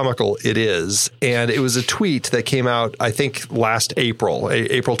absurdly comical it is. And it was a tweet that came out, I think, last April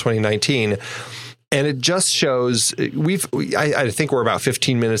 2019. And it just shows I think we're about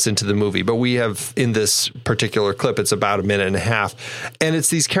 15 minutes into the movie, but we have in this particular clip, it's about a minute and a half. And it's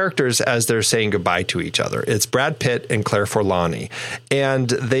these characters as they're saying goodbye to each other. It's Brad Pitt and Claire Forlani. And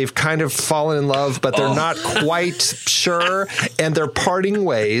they've kind of fallen in love, but they're not quite sure. And they're parting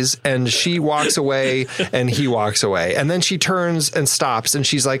ways. And she walks away and he walks away. And then she turns and stops and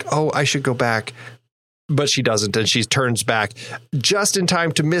she's like, oh, I should go back. But she doesn't, and she turns back just in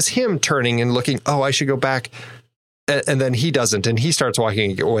time to miss him turning and looking, oh, I should go back. And then he doesn't, and he starts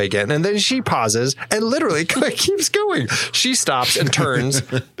walking away again. And then she pauses and literally keeps going. She stops and turns,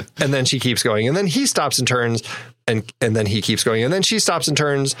 and then she keeps going. And then he stops and turns, and then he keeps going. And then she stops and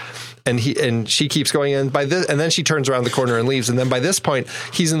turns, and she keeps going. And then she turns around the corner and leaves. And then by this point,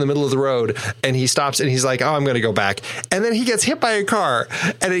 he's in the middle of the road, and he stops, and he's like, oh, I'm going to go back. And then he gets hit by a car,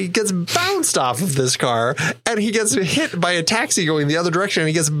 and he gets bounced off of this car, and he gets hit by a taxi going the other direction, and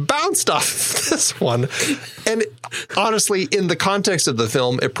he gets bounced off this one. And honestly, in the context of the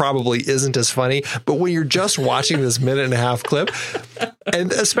film, it probably isn't as funny. But when you're just watching this minute and a half clip,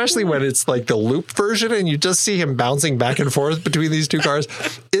 and especially when it's like the loop version and you just see him bouncing back and forth between these two cars,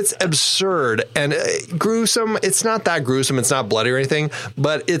 it's absurd and gruesome. It's not that gruesome. It's not bloody or anything,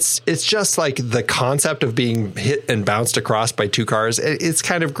 but it's just like the concept of being hit and bounced across by two cars. It's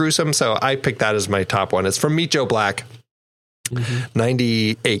kind of gruesome. So I picked that as my top one. It's from Meet Joe Black.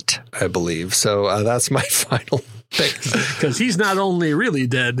 98, I believe. So that's my final pick. Because he's not only really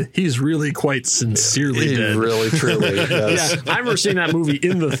dead, he's really quite sincerely dead. Really, truly. Yes. Yeah, I remember seeing that movie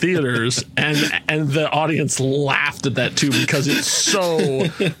in the theaters, and the audience laughed at that too because it's so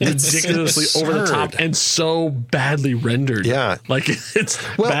ridiculously over the top and so badly rendered. Yeah, like it's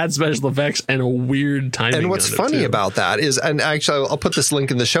bad special effects and a weird timing. And what's funny about that is, and actually, I'll put this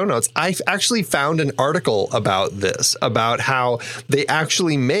link in the show notes. I actually found an article about this, about how they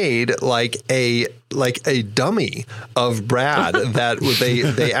actually made like a dummy of Brad that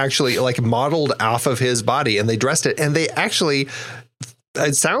they actually like modeled off of his body, and they dressed it, and they actually,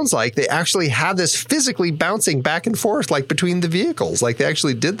 it sounds like they actually had this physically bouncing back and forth like between the vehicles. Like they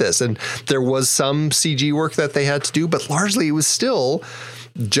actually did this, and there was some CG work that they had to do, but largely it was still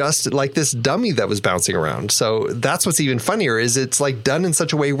just like this dummy that was bouncing around. So that's what's even funnier, is it's like done in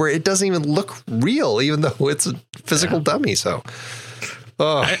such a way where it doesn't even look real, even though it's a physical dummy. So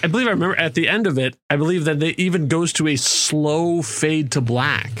I believe I remember at the end of it, I believe that it even goes to a slow fade to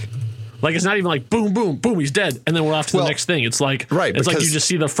black. Like it's not even like boom, boom, boom, he's dead, and then we're off to the next thing. It's like it's like you just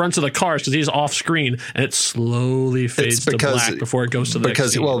see the fronts of the cars because he's off screen, and it slowly fades to black before it goes to the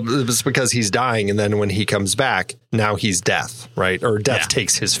next scene. Well, it's because he's dying, and then when he comes back, now he's death, right? Or death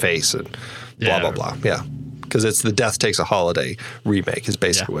takes his face, and blah blah blah. Yeah. because it's the Death Takes a Holiday remake is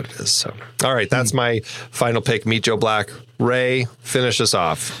basically what it is. So, all right, that's my final pick, Meet Joe Black. Ray, finish us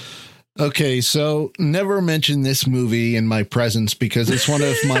off. Okay, so never mention this movie in my presence because it's one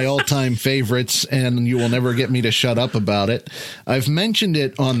of my all-time favorites, and you will never get me to shut up about it. I've mentioned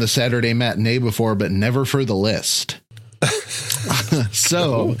it on the Saturday Matinee before, but never for the list.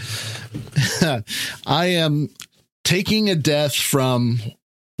 So, I am taking a death from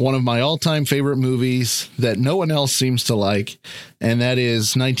one of my all-time favorite movies that no one else seems to like, and that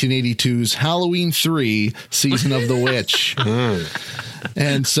is 1982's Halloween 3, Season of the Witch.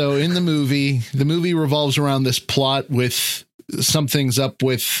 And so in the movie revolves around this plot with something's up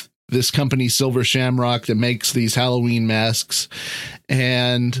with this company, Silver Shamrock, that makes these Halloween masks.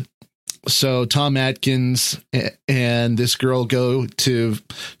 And so Tom Atkins and this girl go to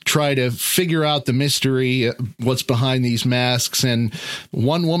try to figure out the mystery, what's behind these masks. And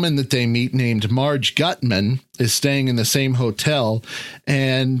one woman that they meet named Marge Gutman is staying in the same hotel.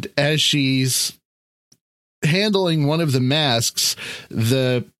 And as she's handling one of the masks,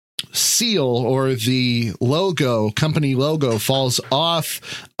 the seal or the logo, company logo, falls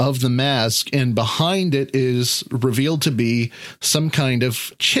off of the mask, and behind it is revealed to be some kind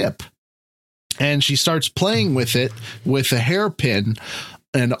of chip. And she starts playing with it with a hairpin,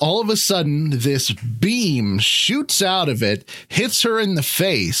 and all of a sudden this beam shoots out of it, hits her in the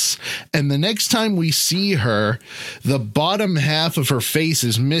face, and the next time we see her, the bottom half of her face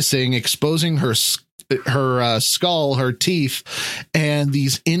is missing, exposing her skull, her teeth, and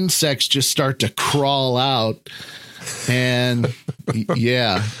these insects just start to crawl out. And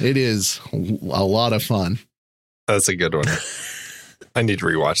yeah, it is a lot of fun. That's a good one. I need to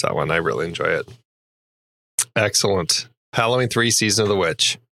rewatch that one. I really enjoy it. Excellent. Halloween 3, Season of the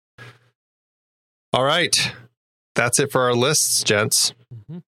Witch. All right. That's it for our lists, gents.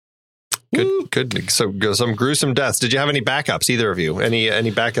 Good. So some gruesome deaths. Did you have any backups, either of you? Any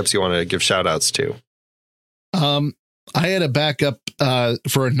backups you want to give shout outs to? I had a backup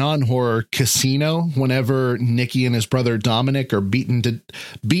for a non-horror, Casino, whenever Nicky and his brother Dominic are beaten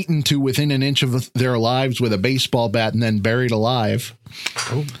to within an inch of their lives with a baseball bat and then buried alive.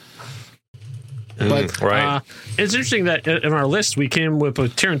 Oh. But right. It's interesting that in our list we came with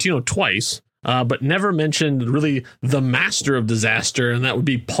Tarantino twice, but never mentioned really the master of disaster, and that would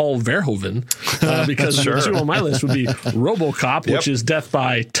be Paul Verhoeven, because the two on my list would be RoboCop, which is death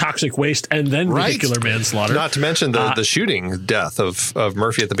by toxic waste and then vehicular manslaughter. Not to mention the shooting death of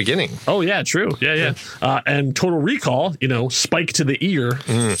Murphy at the beginning. Oh, yeah, true. Yeah. And Total Recall, spike to the ear.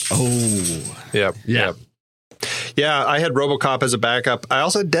 Oh. Yeah. Yeah, I had RoboCop as a backup. I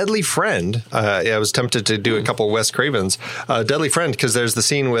also had Deadly Friend. I was tempted to do a couple of Wes Cravens. Deadly Friend, because there's the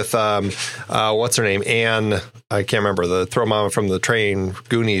scene with, what's her name? Anne, I can't remember, the throw mama from the train,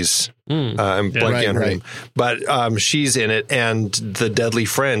 Goonies. I'm blanking on her name. But she's in it, and the deadly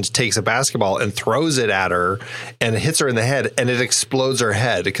friend takes a basketball and throws it at her and hits her in the head, and it explodes her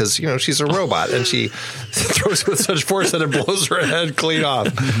head because, she's a robot, and she throws it with such force that it blows her head clean off.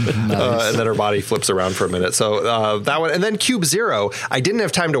 And then her body flips around for a minute. So that one. And then Cube Zero, I didn't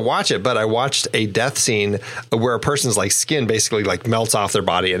have time to watch it, but I watched a death scene where a person's skin basically melts off their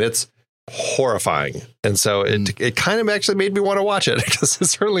body, and it's horrifying. And so it kind of actually made me want to watch it because it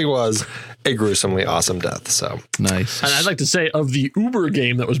certainly was a gruesomely awesome death. So nice. And I'd like to say, of the Uber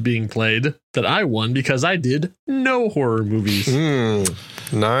game that was being played, that I won because I did no horror movies.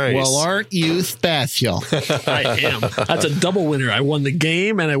 Nice. Well, aren't you special? I am. That's a double winner. I won the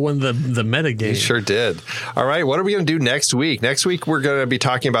game and I won the meta game. You sure did. All right. What are we going to do next week? Next week, we're going to be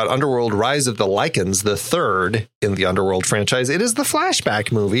talking about Underworld Rise of the Lycans, the third in the Underworld franchise. It is the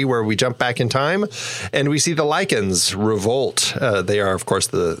flashback movie where we jump back in time and we see the Lycans revolt. They are, of course,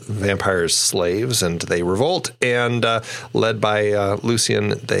 the vampires' slaves, and they revolt. And led by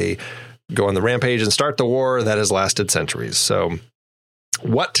Lucian, they go on the rampage and start the war that has lasted centuries. So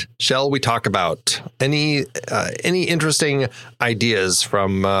what shall we talk about? Any interesting ideas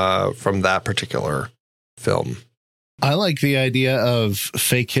from that particular film? I like the idea of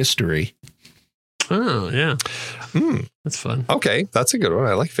fake history. Oh, yeah. That's fun. Okay, that's a good one.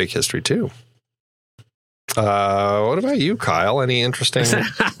 I like fake history, too. What about you, Kyle? Any interesting?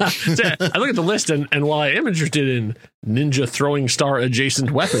 I look at the list, and while I am interested in ninja throwing star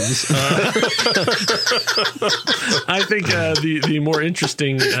adjacent weapons, I think the more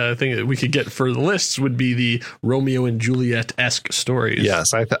interesting thing that we could get for the lists would be the Romeo and Juliet-esque stories.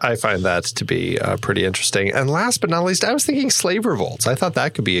 Yes, I find that to be pretty interesting. And last but not least, I was thinking slave revolts. I thought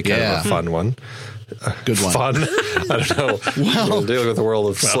that could be a kind of a fun one. Good one. Fun. I don't know. Well, dealing with the world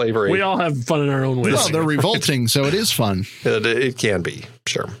of slavery. We all have fun in our own ways. Well, they're revolting, so it is fun. It can be,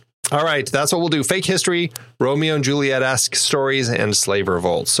 sure. All right, that's what we'll do. Fake history, Romeo and Juliet-esque stories, and slave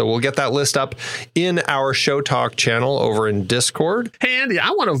revolts. So we'll get that list up in our Show Talk channel over in Discord. Hey, Andy,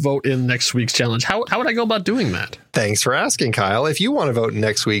 I want to vote in next week's challenge. How would I go about doing that? Thanks for asking, Kyle. If you want to vote in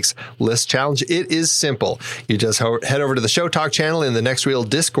next week's list challenge, it is simple. You just head over to the Show Talk channel in the Next Reel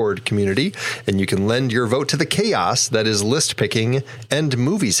Discord community, and you can lend your vote to the chaos that is list picking and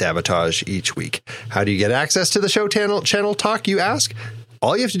movie sabotage each week. How do you get access to the Show channel talk, you ask?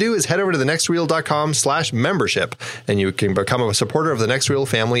 All you have to do is head over to thenextreel.com/membership, and you can become a supporter of the Next Reel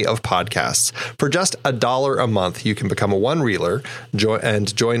family of podcasts. For just $1 a month, you can become a one-reeler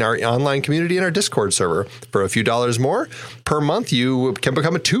and join our online community in our Discord server. For a few dollars more per month, you can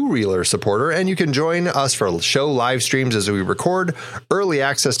become a two-reeler supporter, and you can join us for show live streams as we record, early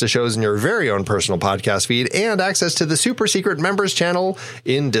access to shows in your very own personal podcast feed, and access to the super secret members channel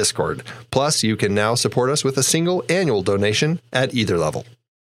in Discord. Plus, you can now support us with a single annual donation at either level.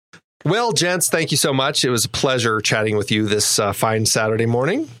 Well, gents, thank you so much. It was a pleasure chatting with you this fine Saturday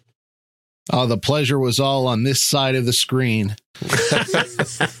morning. Oh, the pleasure was all on this side of the screen.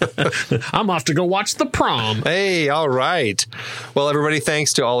 I'm off to go watch The Prom. Hey, all right. Well, everybody,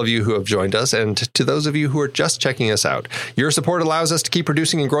 thanks to all of you who have joined us and to those of you who are just checking us out. Your support allows us to keep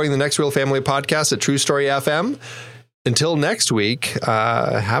producing and growing the Next Reel family of podcasts at True Story FM. Until next week,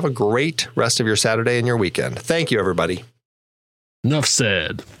 have a great rest of your Saturday and your weekend. Thank you, everybody. Enough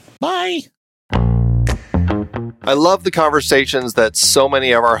said. Bye. I love the conversations that so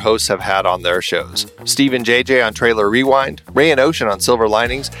many of our hosts have had on their shows. Steve and JJ on Trailer Rewind, Ray and Ocean on Silver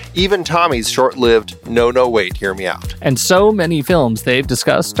Linings, even Tommy's short-lived No, Wait, Hear Me Out. And so many films they've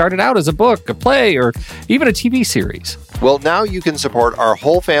discussed started out as a book, a play, or even a TV series. Well, now you can support our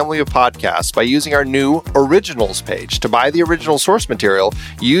whole family of podcasts by using our new Originals page to buy the original source material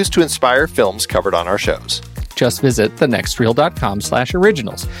used to inspire films covered on our shows. Just visit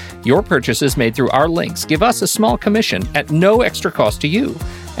thenextreel.com/originals. Your purchases made through our links give us a small commission at no extra cost to you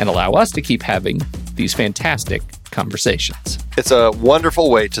and allow us to keep having these fantastic conversations. It's a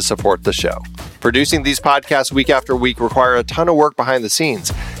wonderful way to support the show. Producing these podcasts week after week require a ton of work behind the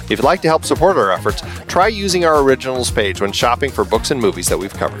scenes. If you'd like to help support our efforts, try using our Originals page when shopping for books and movies that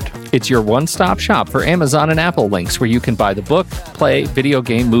we've covered. It's your one-stop shop for Amazon and Apple links where you can buy the book, play, video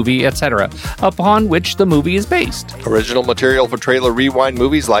game, movie, etc., upon which the movie is based. Original material for Trailer Rewind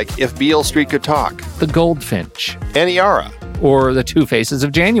movies like If Beale Street Could Talk, The Goldfinch, Aniara, or The Two Faces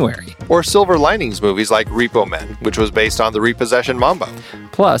of January. or Silver Linings movies like Repo Men, which was based on the Repossession Mambo.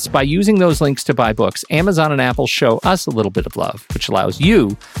 Plus, by using those links to buy books, Amazon and Apple show us a little bit of love, which allows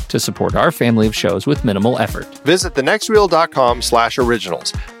you to support our family of shows with minimal effort. Visit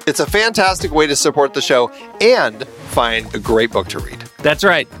thenextreel.com/originals. It's a fantastic way to support the show and find a great book to read. That's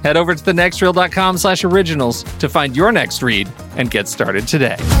right. Head over to thenextreel.com/originals to find your next read and get started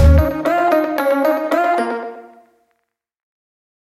today.